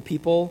breath to the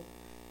people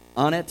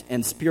on it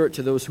and spirit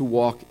to those who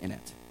walk in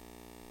it.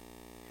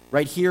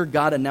 Right here,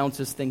 God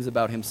announces things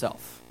about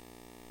himself.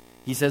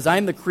 He says, I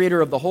am the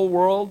creator of the whole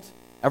world.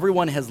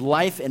 Everyone has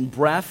life and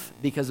breath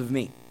because of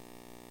me.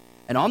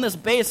 And on this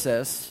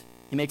basis,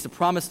 he makes a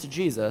promise to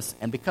Jesus,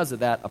 and because of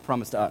that, a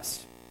promise to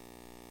us.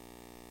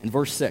 In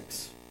verse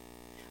 6,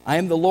 I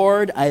am the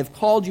Lord, I have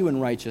called you in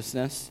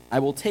righteousness. I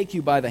will take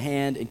you by the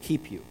hand and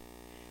keep you.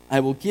 I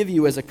will give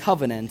you as a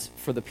covenant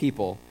for the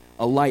people,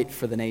 a light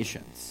for the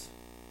nations.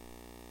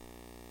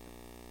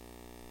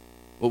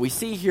 What we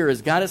see here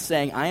is God is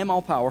saying, I am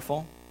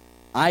all-powerful.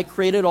 I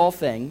created all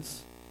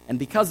things, and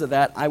because of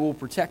that, I will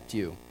protect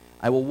you.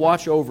 I will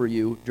watch over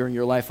you during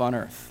your life on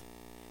earth.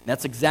 And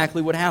that's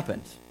exactly what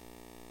happened.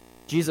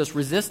 Jesus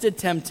resisted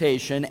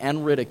temptation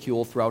and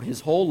ridicule throughout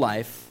his whole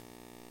life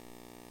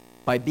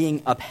by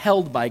being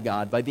upheld by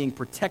God, by being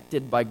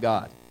protected by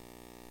God.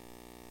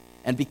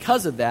 And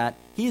because of that,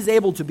 he is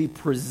able to be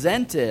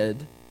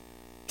presented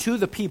to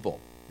the people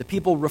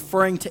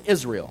referring to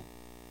Israel,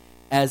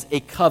 as a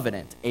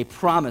covenant, a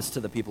promise to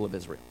the people of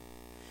Israel.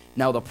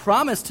 Now, the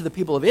promise to the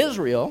people of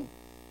Israel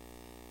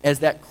is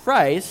that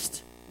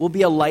Christ will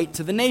be a light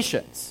to the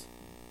nations.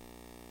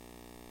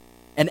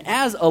 And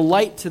as a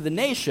light to the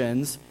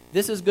nations,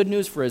 this is good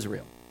news for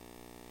Israel.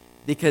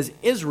 Because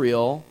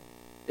Israel's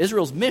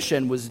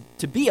mission was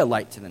to be a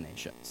light to the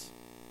nations.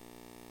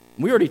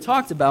 We already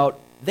talked about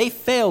they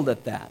failed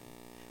at that.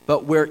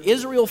 But where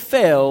Israel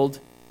failed,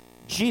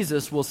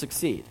 Jesus will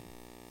succeed.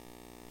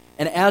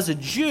 And as a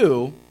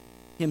Jew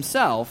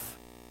himself,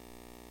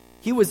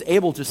 he was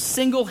able to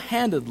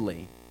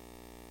single-handedly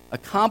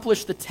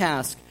accomplish the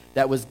task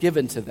that was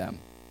given to them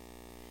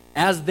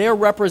as their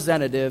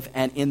representative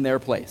and in their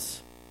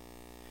place.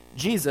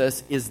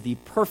 Jesus is the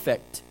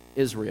perfect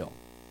Israel.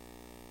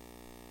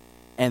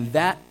 And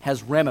that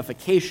has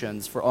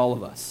ramifications for all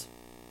of us.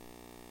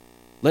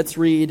 Let's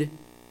read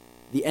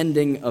the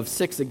ending of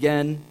 6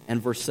 again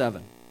and verse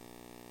 7.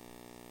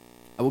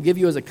 I will give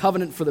you as a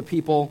covenant for the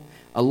people,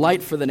 a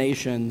light for the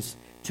nations,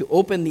 to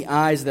open the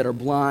eyes that are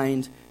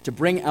blind, to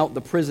bring out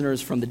the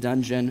prisoners from the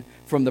dungeon,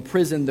 from the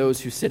prison those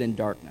who sit in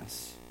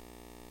darkness.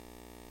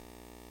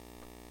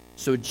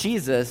 So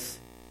Jesus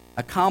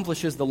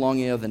accomplishes the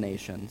longing of the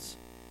nations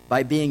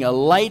by being a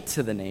light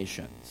to the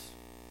nations.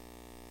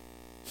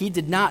 He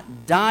did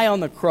not die on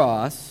the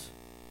cross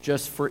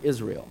just for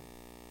Israel.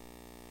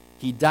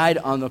 He died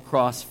on the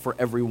cross for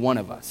every one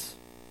of us,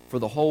 for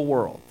the whole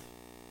world.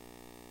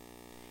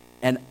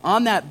 And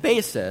on that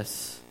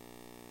basis,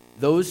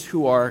 those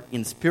who are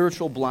in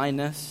spiritual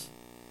blindness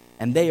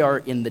and they are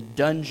in the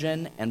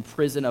dungeon and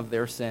prison of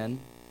their sin,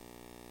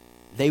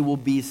 they will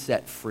be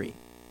set free.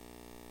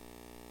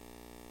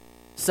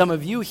 Some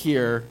of you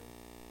here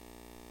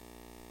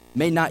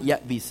may not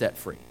yet be set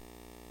free.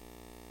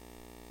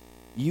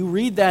 You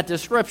read that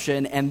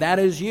description, and that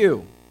is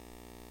you.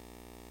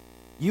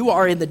 You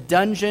are in the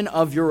dungeon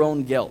of your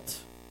own guilt.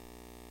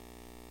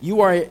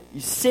 You are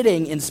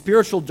sitting in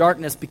spiritual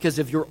darkness because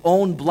of your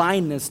own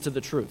blindness to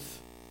the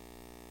truth.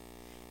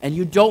 And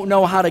you don't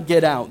know how to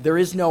get out. There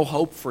is no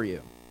hope for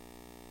you.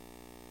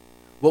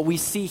 What we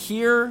see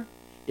here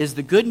is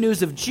the good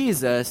news of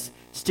Jesus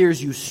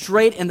stares you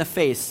straight in the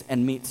face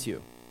and meets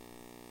you.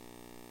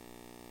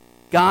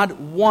 God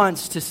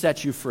wants to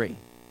set you free.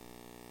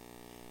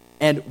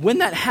 And when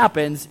that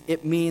happens,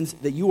 it means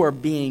that you are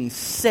being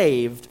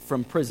saved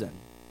from prison.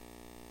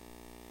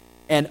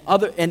 And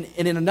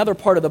in another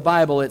part of the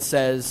Bible, it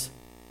says,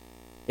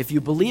 if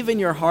you believe in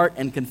your heart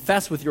and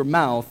confess with your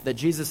mouth that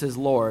Jesus is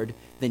Lord,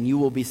 then you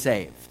will be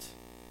saved.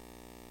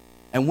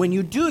 And when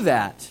you do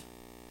that,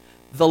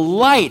 the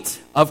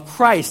light of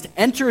Christ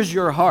enters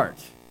your heart.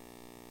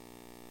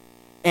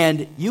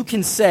 And you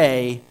can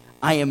say,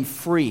 I am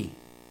free.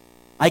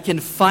 I can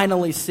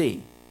finally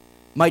see.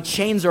 My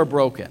chains are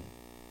broken.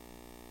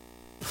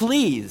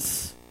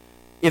 Please,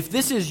 if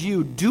this is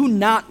you, do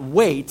not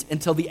wait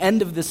until the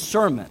end of this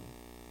sermon.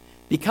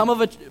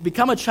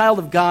 Become a child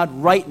of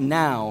God right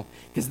now,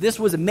 because this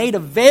was made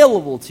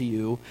available to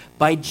you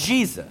by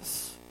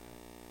Jesus.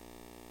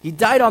 He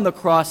died on the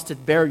cross to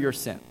bear your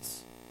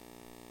sins.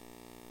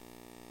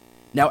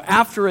 Now,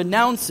 after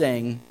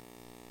announcing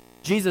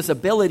Jesus'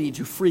 ability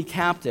to free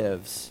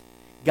captives,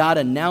 God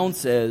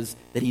announces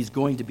that he's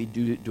going to be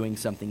doing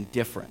something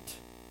different.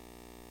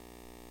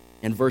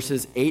 In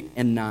verses 8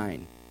 and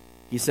 9,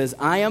 he says,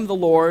 I am the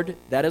Lord,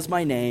 that is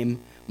my name.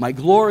 My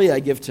glory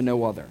I give to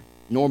no other,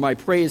 nor my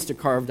praise to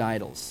carved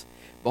idols.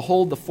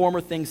 Behold, the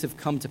former things have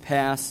come to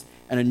pass,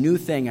 and a new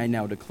thing I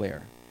now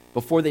declare.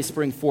 Before they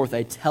spring forth,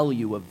 I tell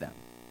you of them.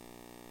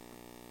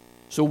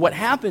 So what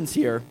happens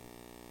here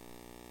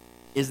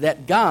is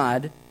that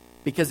God,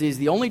 because he's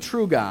the only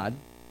true God,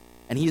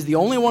 and he's the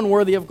only one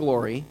worthy of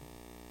glory,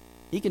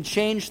 he can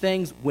change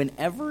things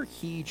whenever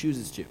he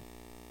chooses to.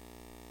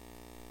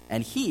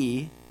 And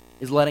he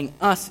is letting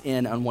us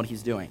in on what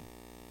he's doing.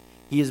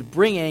 He is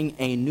bringing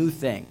a new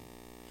thing.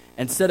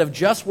 Instead of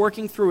just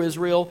working through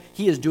Israel,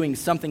 he is doing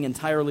something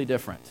entirely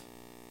different.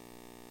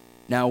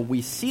 Now,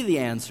 we see the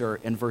answer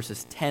in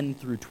verses 10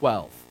 through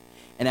 12.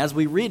 And as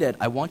we read it,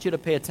 I want you to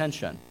pay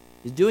attention.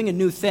 He's doing a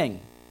new thing.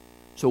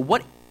 So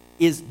what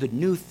is the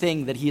new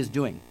thing that he is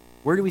doing?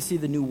 Where do we see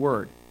the new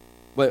word?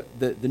 Where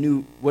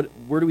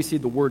do we see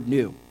the word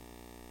new?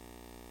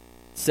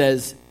 It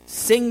says,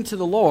 sing to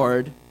the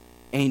Lord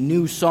a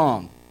new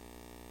song,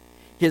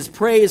 his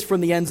praise from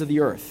the ends of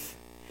the earth.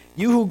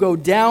 You who go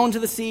down to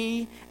the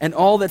sea and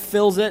all that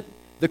fills it,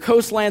 the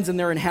coastlands and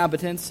their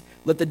inhabitants,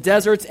 let the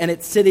deserts and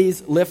its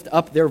cities lift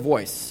up their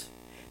voice.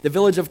 The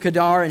village of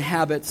Kedar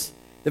inhabits,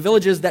 the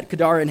villages that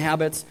Kedar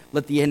inhabits,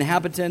 let the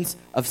inhabitants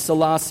of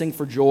Salah sing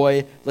for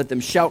joy. Let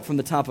them shout from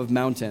the top of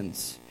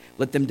mountains.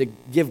 Let them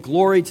give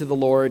glory to the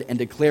Lord and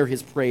declare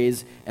his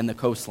praise in the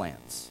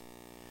coastlands.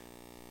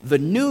 The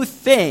new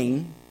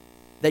thing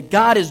that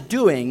God is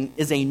doing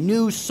is a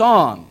new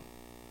song.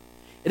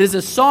 It is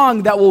a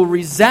song that will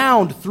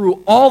resound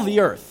through all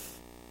the earth.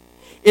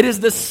 It is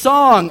the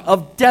song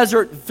of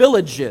desert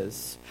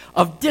villages,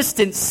 of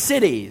distant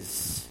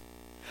cities,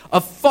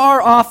 of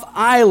far-off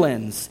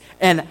islands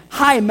and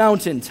high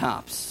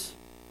mountaintops,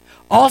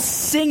 all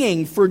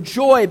singing for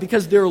joy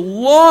because their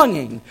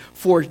longing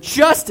for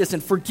justice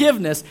and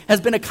forgiveness has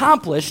been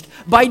accomplished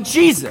by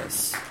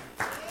Jesus.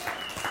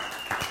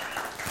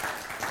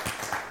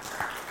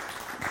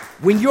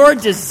 When your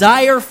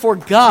desire for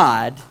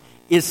God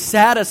is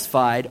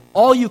satisfied,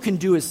 all you can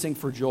do is sing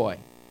for joy.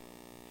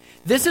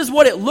 This is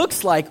what it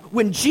looks like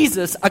when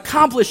Jesus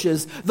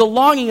accomplishes the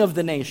longing of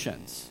the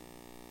nations.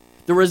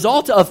 The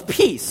result of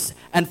peace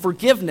and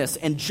forgiveness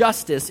and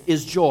justice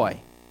is joy.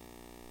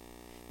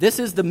 This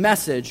is the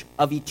message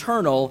of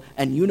eternal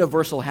and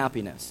universal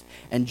happiness.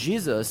 And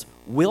Jesus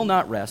will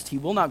not rest, he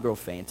will not grow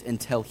faint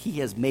until he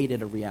has made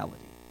it a reality.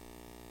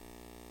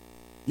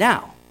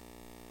 Now,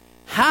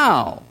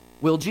 how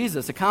will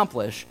Jesus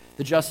accomplish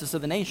the justice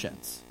of the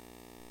nations?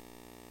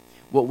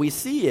 What we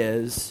see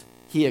is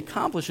he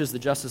accomplishes the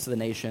justice of the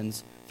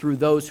nations through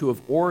those who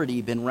have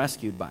already been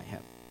rescued by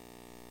him.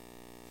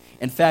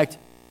 In fact,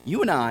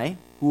 you and I,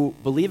 who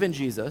believe in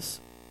Jesus,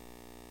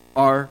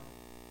 are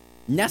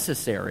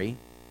necessary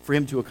for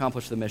him to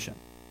accomplish the mission.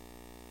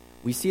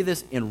 We see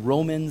this in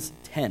Romans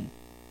 10.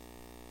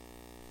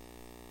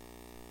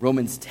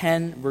 Romans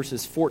 10,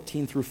 verses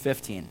 14 through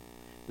 15.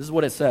 This is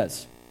what it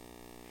says.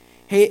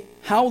 Hey,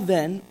 how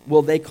then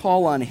will they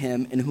call on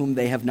him in whom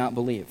they have not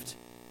believed?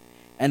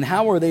 And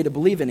how are they to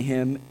believe in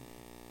him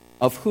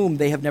of whom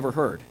they have never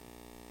heard?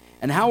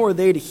 And how are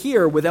they to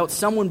hear without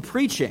someone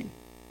preaching?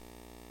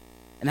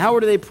 And how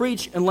are they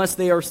preach unless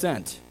they are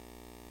sent?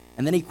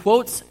 And then he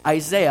quotes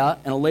Isaiah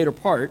in a later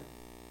part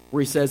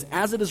where he says,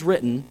 "As it is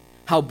written,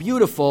 how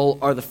beautiful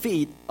are the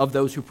feet of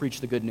those who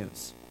preach the good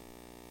news."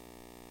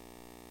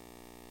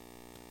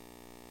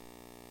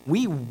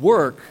 We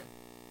work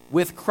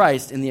with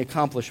Christ in the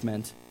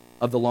accomplishment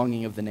of the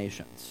longing of the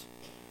nations.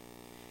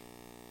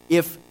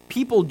 If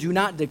people do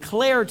not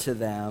declare to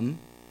them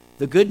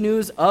the good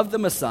news of the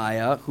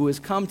Messiah who has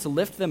come to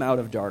lift them out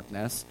of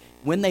darkness,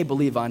 when they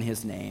believe on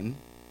his name,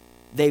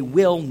 they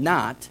will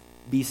not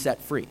be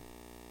set free.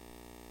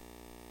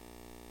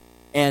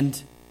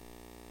 And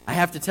I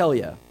have to tell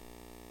you,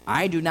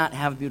 I do not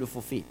have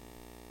beautiful feet.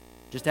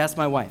 Just ask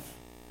my wife.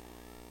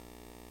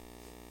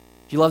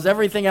 She loves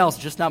everything else,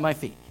 just not my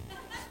feet.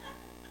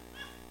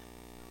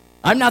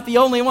 I'm not the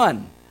only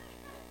one.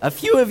 A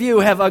few of you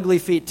have ugly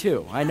feet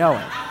too. I know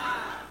it.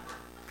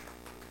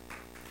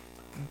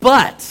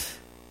 But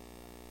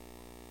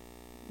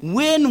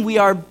when we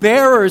are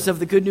bearers of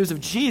the good news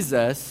of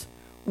Jesus,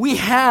 we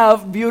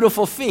have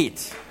beautiful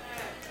feet.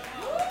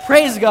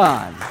 Praise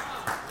God.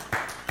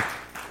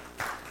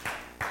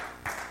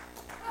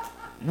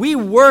 We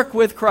work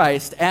with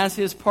Christ as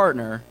his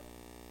partner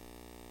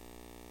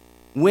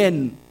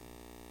when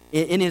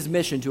in his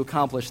mission to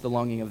accomplish the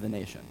longing of the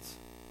nations.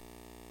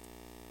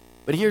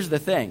 But here's the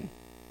thing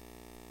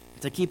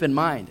to keep in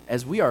mind.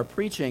 As we are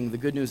preaching the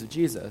good news of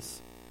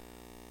Jesus,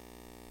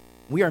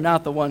 we are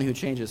not the one who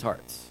changes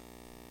hearts.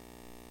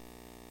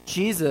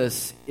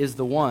 Jesus is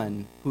the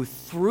one who,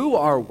 through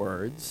our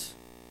words,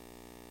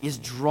 is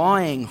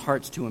drawing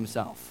hearts to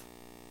himself.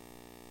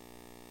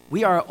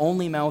 We are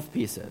only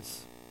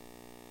mouthpieces.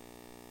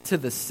 To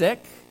the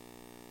sick,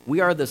 we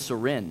are the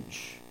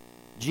syringe.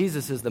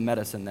 Jesus is the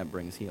medicine that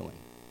brings healing.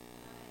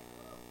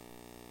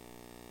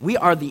 We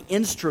are the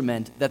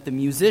instrument that the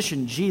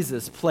musician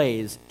Jesus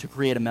plays to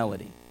create a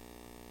melody.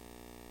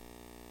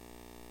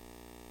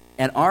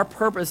 And our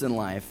purpose in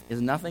life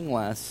is nothing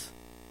less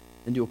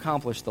than to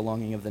accomplish the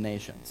longing of the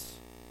nations.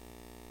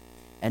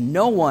 And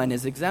no one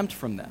is exempt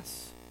from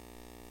this.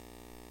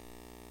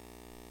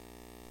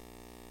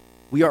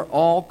 We are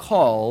all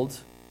called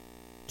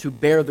to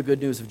bear the good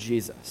news of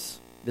Jesus.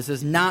 This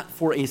is not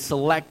for a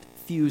select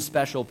few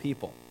special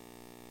people.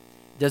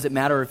 Does it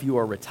matter if you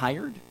are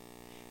retired,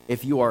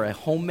 if you are a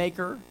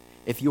homemaker,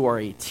 if you are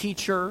a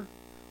teacher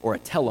or a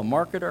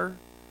telemarketer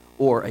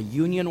or a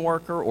union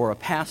worker or a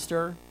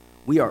pastor?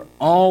 We are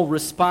all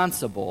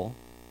responsible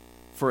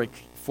for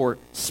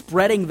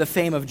spreading the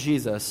fame of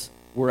Jesus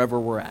wherever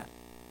we're at.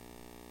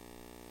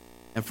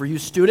 And for you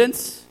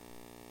students,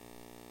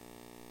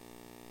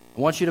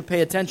 I want you to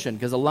pay attention,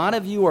 because a lot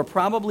of you are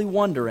probably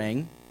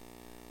wondering,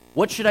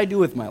 what should I do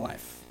with my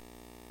life?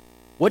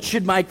 What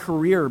should my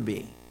career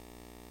be?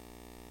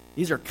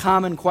 These are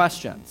common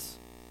questions.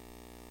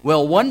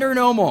 Well, wonder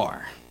no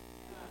more,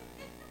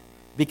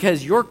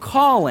 because your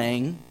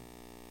calling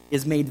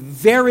is made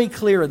very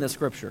clear in the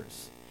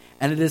Scriptures,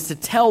 and it is to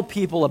tell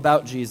people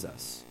about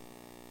Jesus.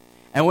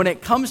 And when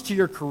it comes to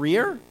your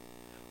career,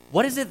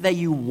 what is it that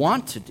you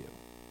want to do?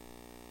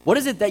 What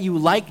is it that you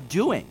like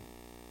doing?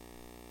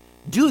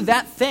 Do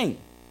that thing,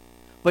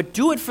 but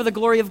do it for the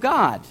glory of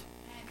God,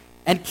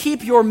 and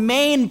keep your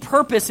main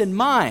purpose in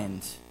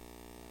mind.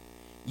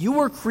 You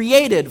were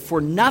created for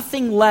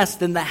nothing less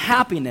than the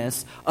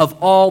happiness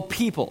of all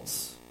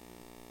peoples.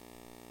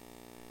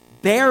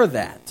 Bear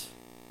that.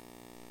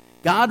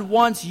 God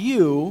wants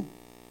you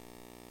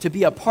to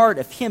be a part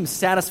of him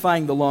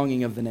satisfying the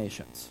longing of the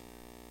nations.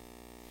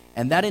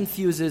 And that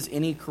infuses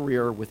any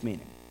career with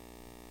meaning.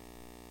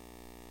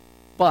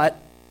 But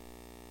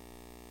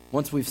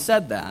once we've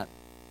said that,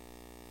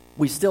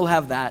 we still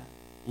have that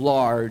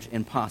large,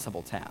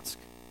 impossible task.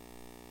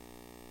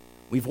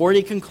 We've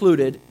already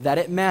concluded that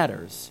it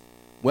matters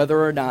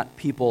whether or not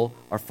people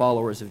are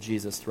followers of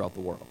Jesus throughout the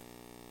world.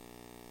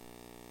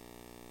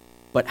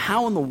 But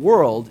how in the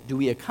world do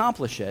we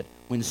accomplish it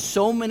when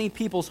so many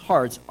people's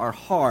hearts are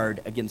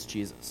hard against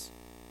Jesus?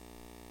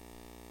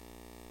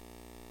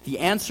 The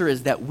answer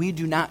is that we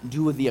do not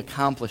do the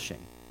accomplishing.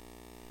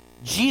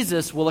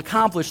 Jesus will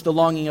accomplish the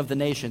longing of the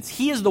nations.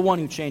 He is the one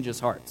who changes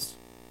hearts.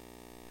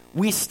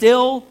 We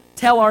still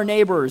tell our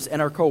neighbors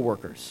and our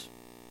coworkers.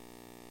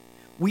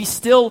 We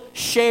still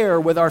share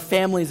with our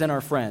families and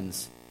our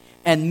friends.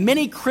 And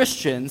many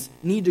Christians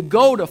need to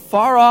go to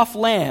far-off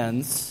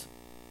lands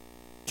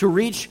to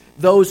reach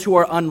those who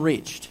are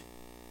unreached.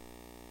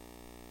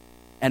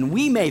 And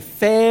we may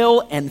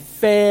fail and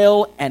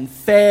fail and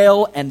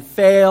fail and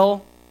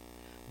fail,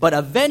 but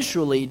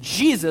eventually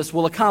Jesus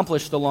will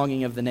accomplish the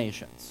longing of the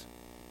nations.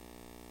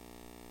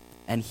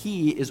 And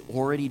he is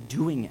already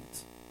doing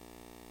it.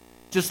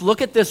 Just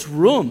look at this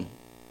room.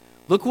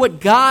 Look what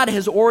God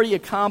has already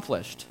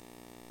accomplished.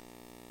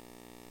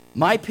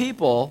 My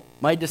people,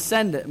 my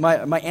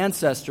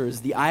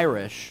ancestors, the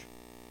Irish,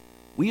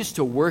 we used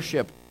to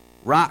worship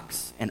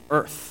rocks and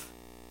earth.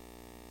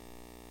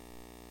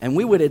 And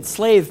we would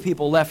enslave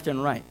people left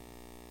and right.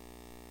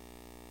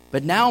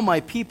 But now my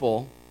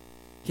people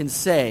can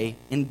say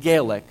in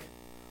Gaelic,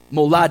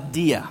 Molad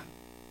Dia.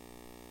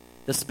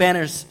 The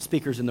Spanish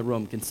speakers in the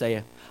room can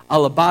say,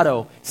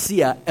 Alabado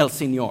sea el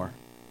Señor.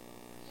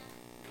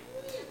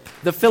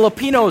 The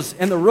Filipinos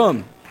in the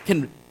room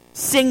can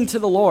sing to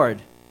the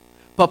Lord,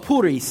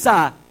 Papuri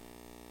sa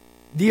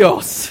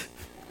Dios.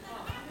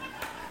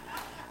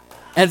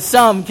 And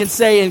some can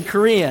say in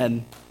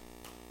Korean,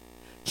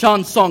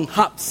 Chon Song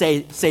Hap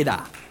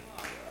Seda.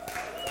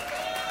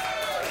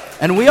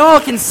 And we all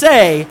can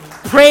say,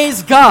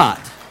 praise God.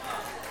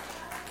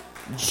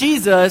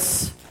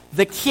 Jesus,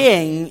 the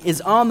King,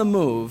 is on the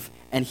move,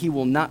 and he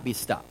will not be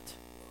stopped.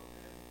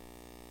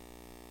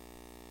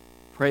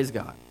 Praise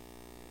God.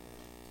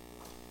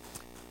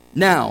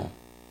 Now,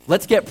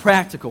 let's get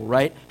practical,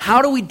 right?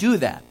 How do we do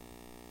that?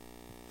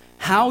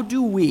 How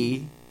do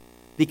we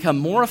become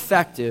more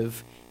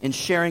effective in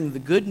sharing the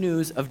good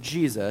news of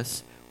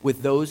Jesus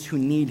with those who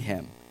need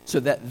him so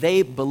that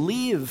they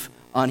believe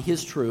on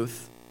his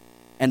truth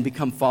and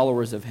become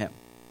followers of him?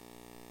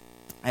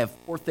 I have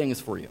 4 things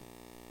for you.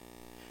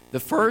 The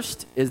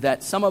first is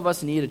that some of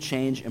us need a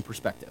change in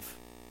perspective.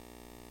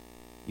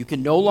 You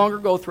can no longer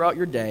go throughout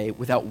your day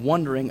without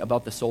wondering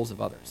about the souls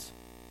of others.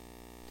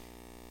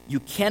 You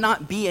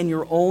cannot be in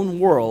your own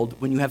world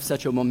when you have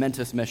such a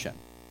momentous mission.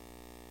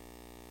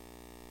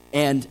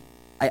 And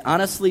I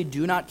honestly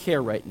do not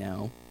care right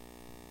now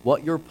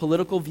what your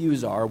political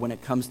views are when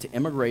it comes to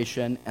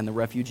immigration and the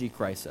refugee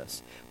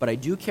crisis. But I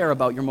do care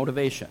about your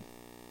motivation.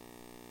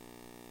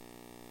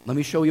 Let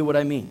me show you what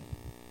I mean.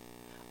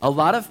 A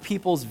lot of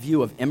people's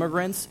view of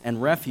immigrants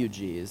and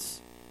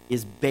refugees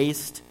is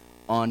based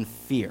on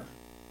fear.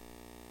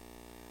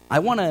 I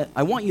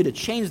want you to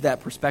change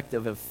that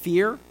perspective of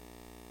fear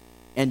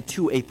and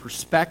to a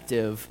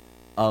perspective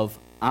of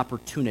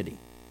opportunity.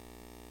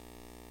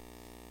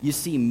 You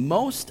see,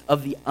 most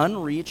of the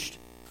unreached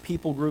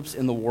people groups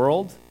in the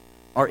world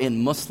are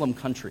in Muslim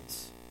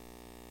countries.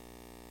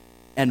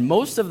 And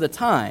most of the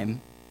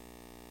time,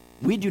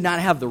 we do not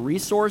have the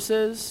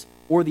resources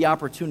or the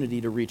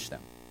opportunity to reach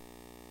them.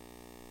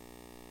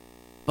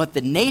 But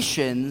the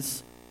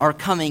nations are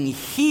coming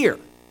here.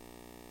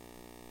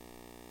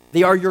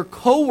 They are your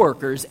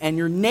coworkers and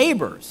your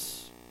neighbors.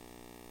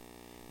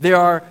 There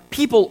are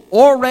people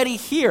already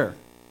here,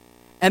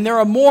 and there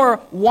are more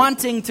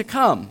wanting to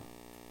come.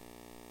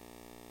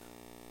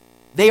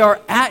 They are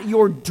at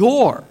your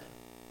door,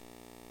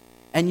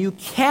 and you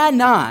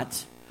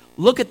cannot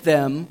look at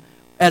them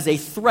as a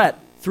threat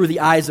through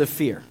the eyes of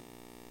fear.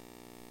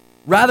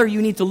 Rather,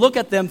 you need to look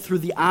at them through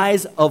the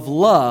eyes of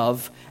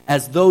love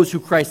as those who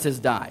Christ has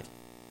died.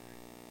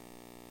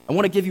 I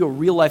want to give you a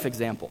real-life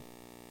example.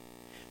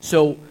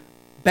 So,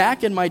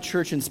 back in my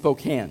church in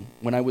Spokane,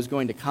 when I was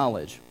going to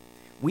college,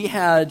 we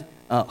had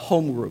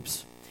home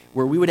groups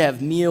where we would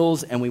have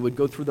meals and we would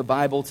go through the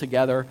Bible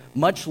together,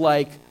 much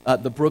like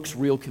the Brooks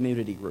Real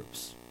Community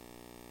groups.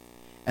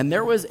 And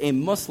there was a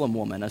Muslim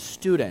woman, a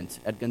student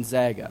at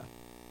Gonzaga,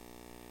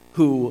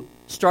 who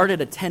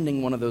started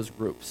attending one of those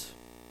groups.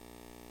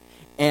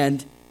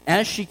 And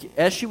as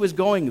she was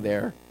going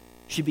there,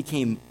 she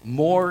became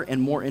more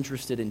and more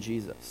interested in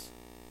Jesus.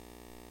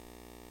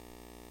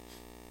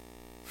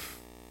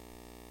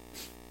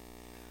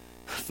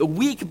 The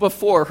week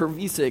before her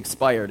visa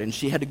expired and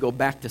she had to go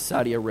back to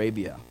Saudi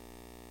Arabia,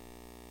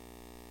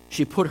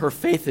 she put her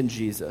faith in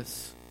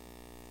Jesus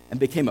and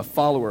became a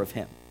follower of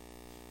him.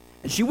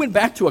 And she went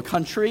back to a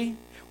country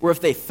where if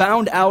they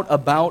found out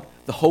about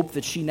the hope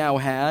that she now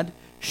had,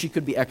 she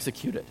could be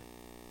executed.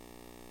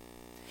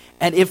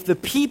 And if the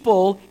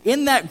people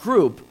in that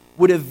group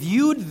would have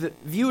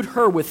viewed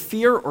her with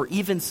fear or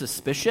even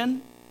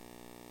suspicion,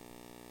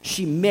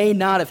 she may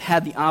not have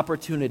had the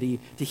opportunity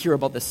to hear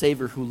about the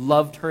Savior who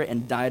loved her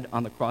and died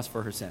on the cross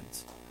for her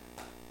sins.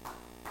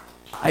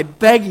 I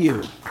beg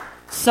you,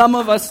 some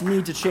of us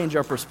need to change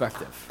our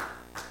perspective.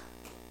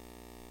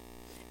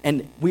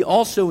 And we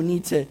also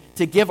need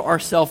to give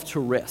ourselves to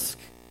risk.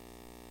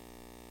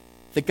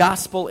 The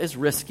gospel is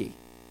risky.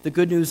 The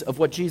good news of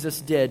what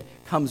Jesus did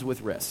comes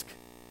with risk.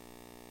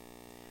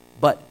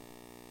 But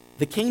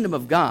the kingdom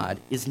of God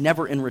is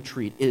never in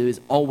retreat. It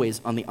is always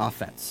on the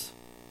offense.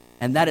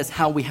 And that is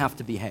how we have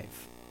to behave.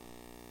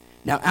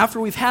 Now, after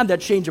we've had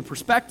that change of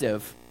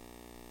perspective,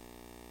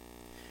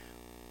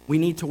 we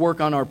need to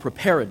work on our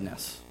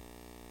preparedness.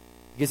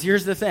 Because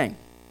here's the thing.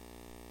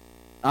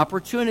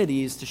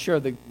 Opportunities to share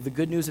the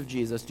good news of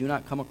Jesus do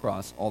not come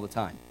across all the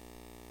time.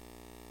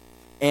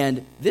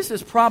 And this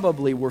is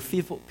probably where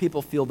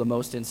people feel the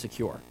most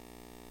insecure.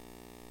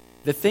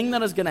 The thing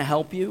that is going to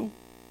help you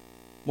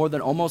more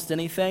than almost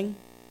anything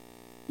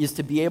is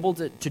to be able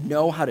to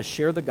know how to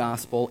share the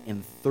gospel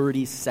in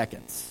 30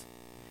 seconds.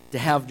 To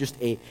have just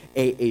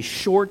a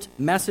short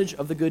message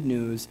of the good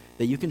news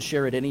that you can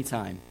share at any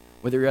time.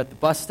 Whether you're at the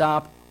bus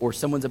stop or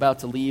someone's about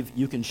to leave,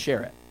 you can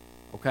share it.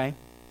 Okay?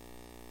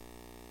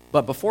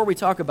 But before we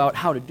talk about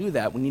how to do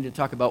that, we need to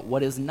talk about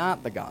what is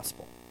not the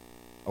gospel.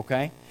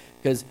 Okay?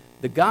 Because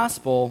the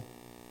gospel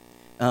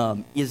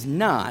is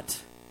not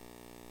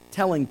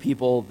telling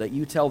people that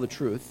you tell the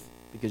truth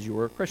because you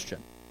were a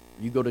Christian.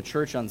 You go to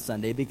church on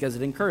Sunday because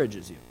it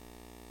encourages you.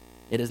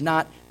 It is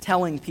not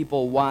telling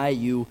people why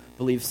you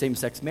believe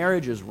same-sex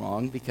marriage is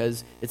wrong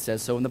because it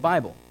says so in the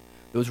Bible.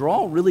 Those are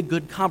all really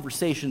good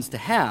conversations to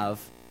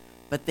have,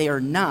 but they are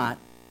not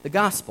the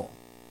gospel.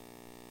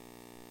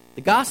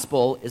 The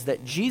gospel is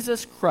that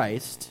Jesus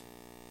Christ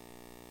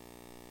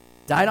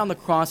died on the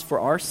cross for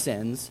our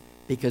sins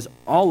because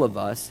all of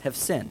us have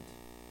sinned.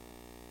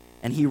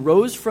 And he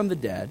rose from the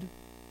dead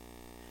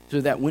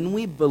so that when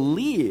we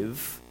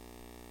believe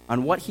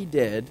on what he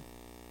did,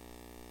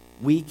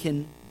 we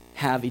can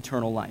have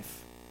eternal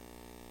life.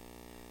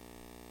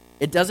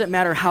 It doesn't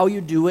matter how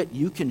you do it,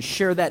 you can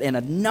share that in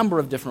a number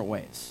of different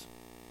ways.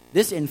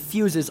 This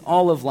infuses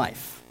all of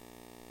life.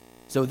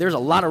 So there's a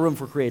lot of room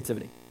for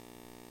creativity.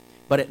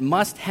 But it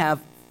must have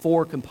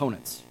 4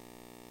 components.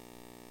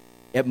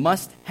 It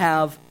must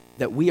have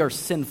that we are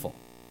sinful.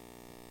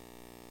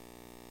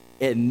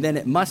 And then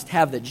it must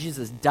have that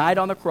Jesus died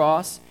on the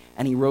cross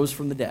and he rose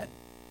from the dead.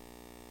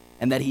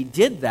 And that he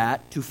did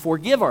that to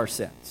forgive our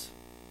sins.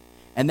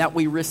 And that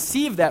we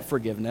receive that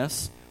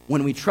forgiveness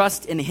when we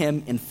trust in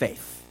him in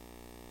faith.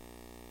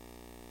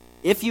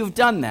 If you've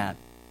done that,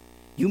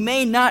 you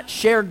may not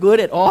share good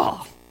at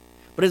all.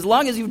 But as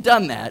long as you've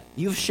done that,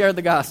 you've shared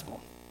the gospel.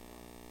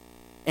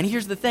 And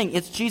here's the thing,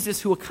 it's Jesus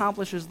who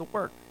accomplishes the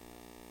work.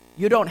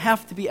 You don't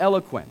have to be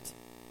eloquent.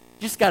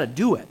 You just got to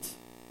do it.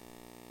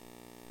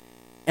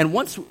 And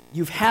once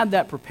you've had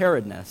that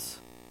preparedness,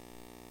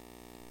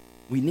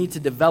 we need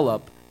to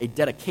develop a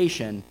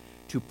dedication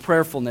to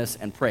prayerfulness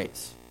and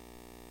praise.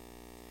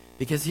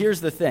 Because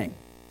here's the thing,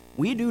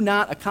 we do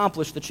not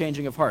accomplish the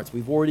changing of hearts.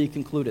 We've already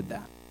concluded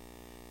that.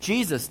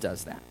 Jesus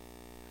does that.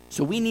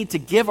 So we need to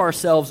give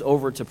ourselves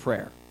over to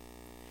prayer.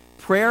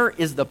 Prayer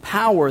is the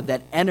power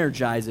that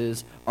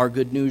energizes our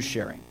good news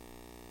sharing.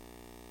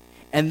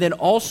 And then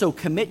also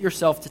commit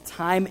yourself to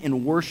time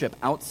in worship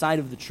outside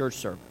of the church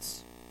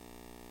service.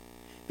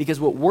 Because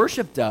what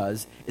worship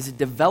does is it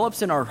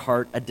develops in our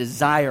heart a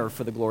desire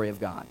for the glory of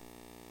God.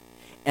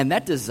 And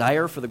that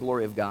desire for the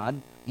glory of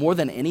God, more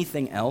than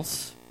anything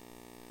else,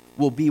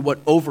 will be what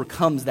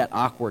overcomes that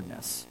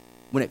awkwardness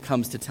when it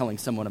comes to telling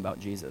someone about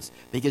Jesus.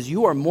 Because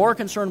you are more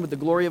concerned with the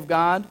glory of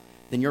God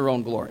than your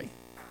own glory.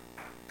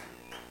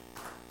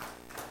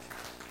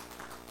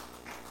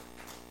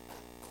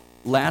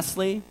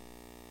 Lastly,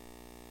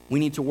 we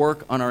need to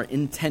work on our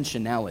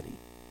intentionality.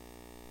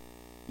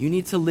 You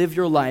need to live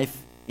your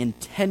life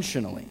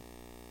intentionally.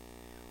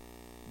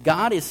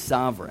 God is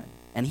sovereign,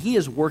 and he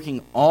is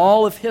working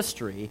all of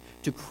history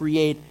to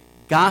create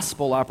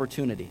gospel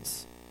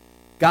opportunities,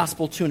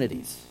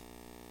 gospel-tunities,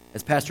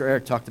 as Pastor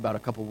Eric talked about a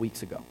couple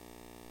weeks ago.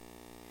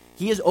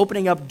 He is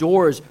opening up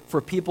doors for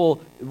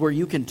people where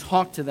you can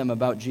talk to them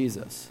about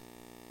Jesus.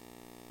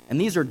 And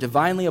these are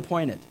divinely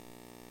appointed.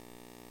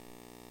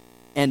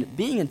 And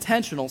being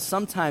intentional,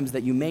 sometimes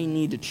that you may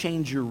need to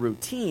change your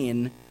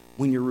routine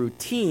when your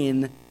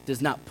routine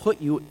does not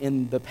put you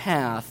in the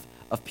path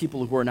of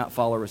people who are not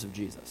followers of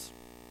Jesus.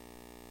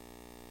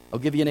 I'll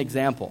give you an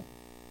example.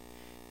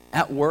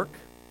 At work,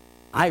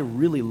 I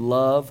really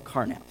love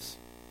car naps.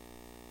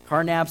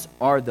 Car naps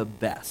are the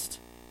best.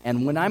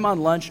 And when I'm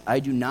on lunch, I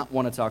do not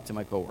want to talk to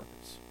my coworkers.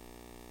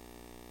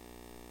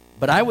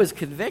 But I was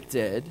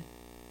convicted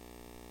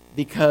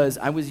because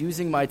I was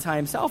using my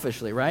time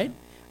selfishly, right?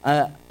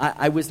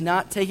 I was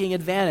not taking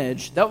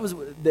advantage. That was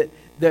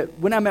that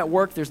when I'm at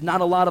work, there's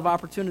not a lot of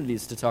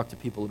opportunities to talk to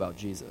people about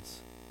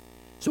Jesus.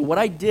 So what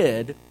I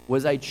did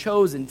was I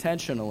chose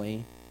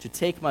intentionally to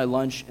take my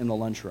lunch in the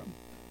lunchroom.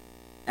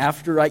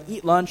 After I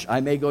eat lunch,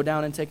 I may go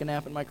down and take a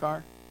nap in my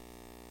car.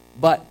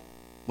 But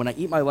when I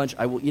eat my lunch,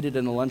 I will eat it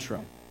in the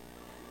lunchroom.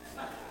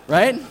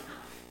 Right?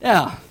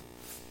 Yeah.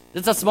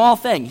 It's a small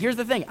thing. Here's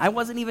the thing. I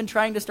wasn't even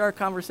trying to start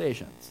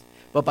conversations.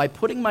 But by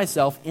putting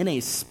myself in a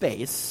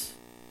space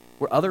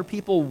where other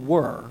people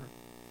were,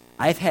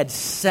 I've had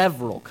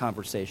several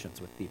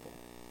conversations with people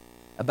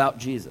about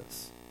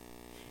Jesus.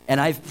 And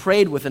I've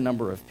prayed with a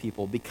number of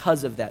people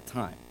because of that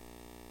time.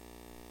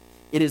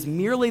 It is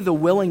merely the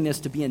willingness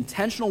to be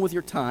intentional with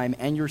your time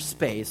and your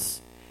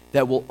space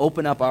that will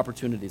open up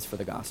opportunities for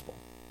the gospel.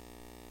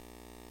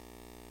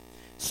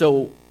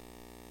 So,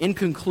 in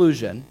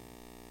conclusion,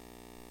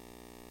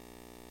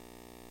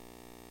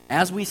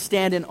 as we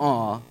stand in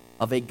awe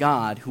of a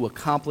God who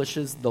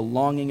accomplishes the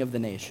longing of the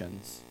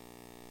nations,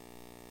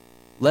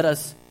 let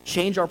us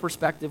change our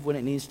perspective when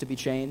it needs to be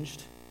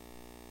changed.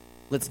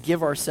 Let's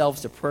give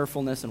ourselves to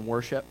prayerfulness and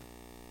worship.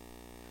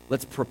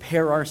 Let's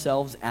prepare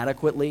ourselves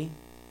adequately.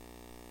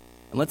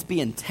 And let's be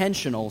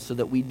intentional so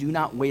that we do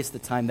not waste the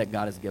time that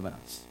God has given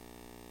us.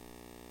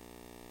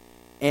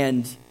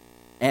 And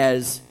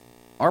as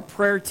our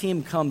prayer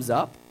team comes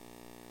up,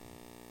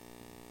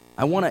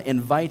 I want to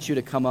invite you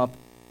to come up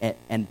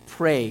and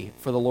pray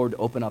for the Lord to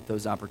open up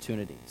those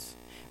opportunities.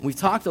 And we've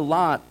talked a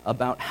lot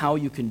about how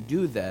you can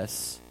do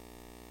this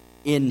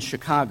in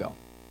Chicago.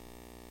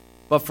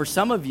 But for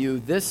some of you,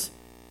 this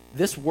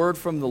word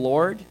from the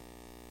Lord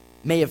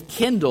may have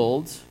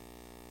kindled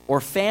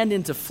or fanned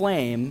into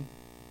flame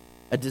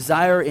a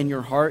desire in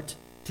your heart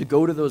to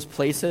go to those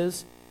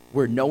places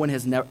where no one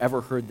has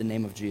ever heard the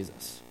name of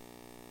Jesus.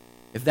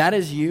 If that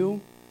is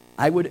you,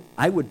 I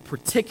would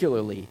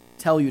particularly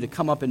tell you to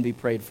come up and be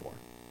prayed for.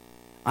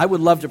 I would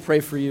love to pray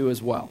for you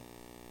as well.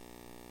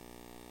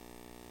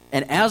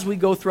 And as we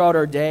go throughout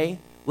our day,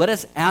 let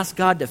us ask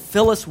God to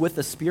fill us with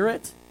the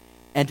Spirit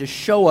and to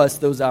show us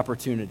those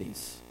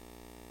opportunities.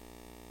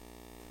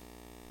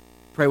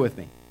 Pray with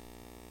me.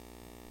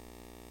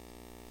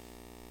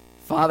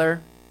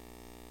 Father,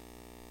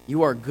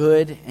 you are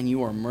good and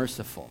you are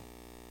merciful.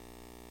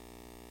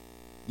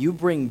 You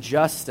bring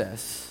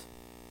justice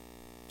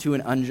to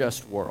an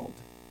unjust world.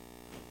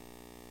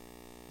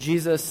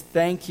 Jesus,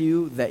 thank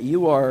you that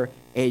you are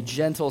a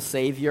gentle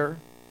Savior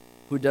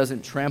who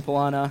doesn't trample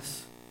on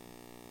us.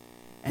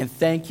 And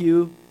thank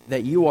you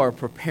that you are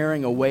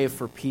preparing a way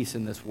for peace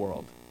in this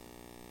world.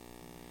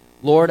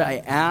 Lord,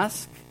 I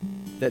ask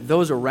that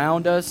those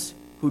around us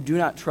who do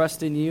not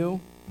trust in you,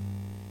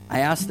 I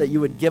ask that you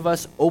would give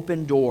us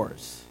open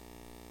doors.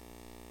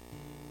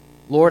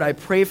 Lord, I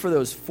pray for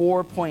those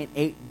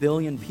 4.8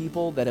 billion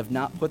people that have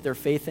not put their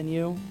faith in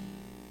you,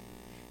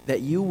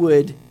 that you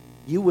would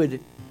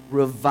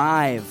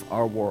revive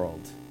our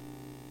world,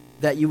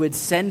 that you would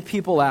send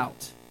people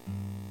out.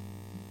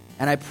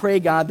 And I pray,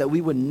 God, that we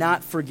would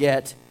not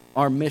forget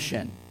our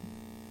mission,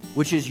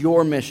 which is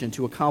your mission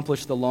to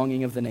accomplish the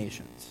longing of the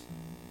nations.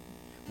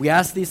 We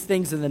ask these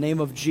things in the name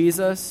of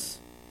Jesus.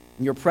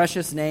 In your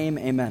precious name,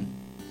 amen.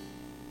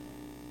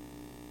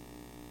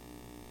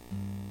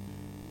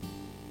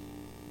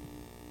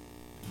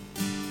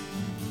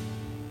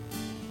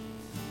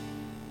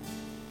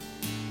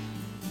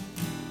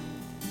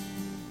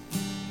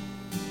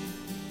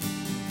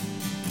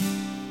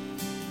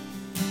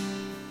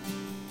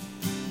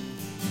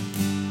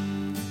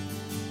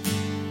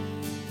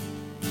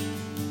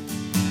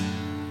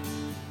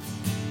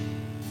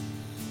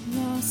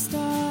 Lost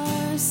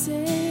our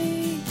Savior.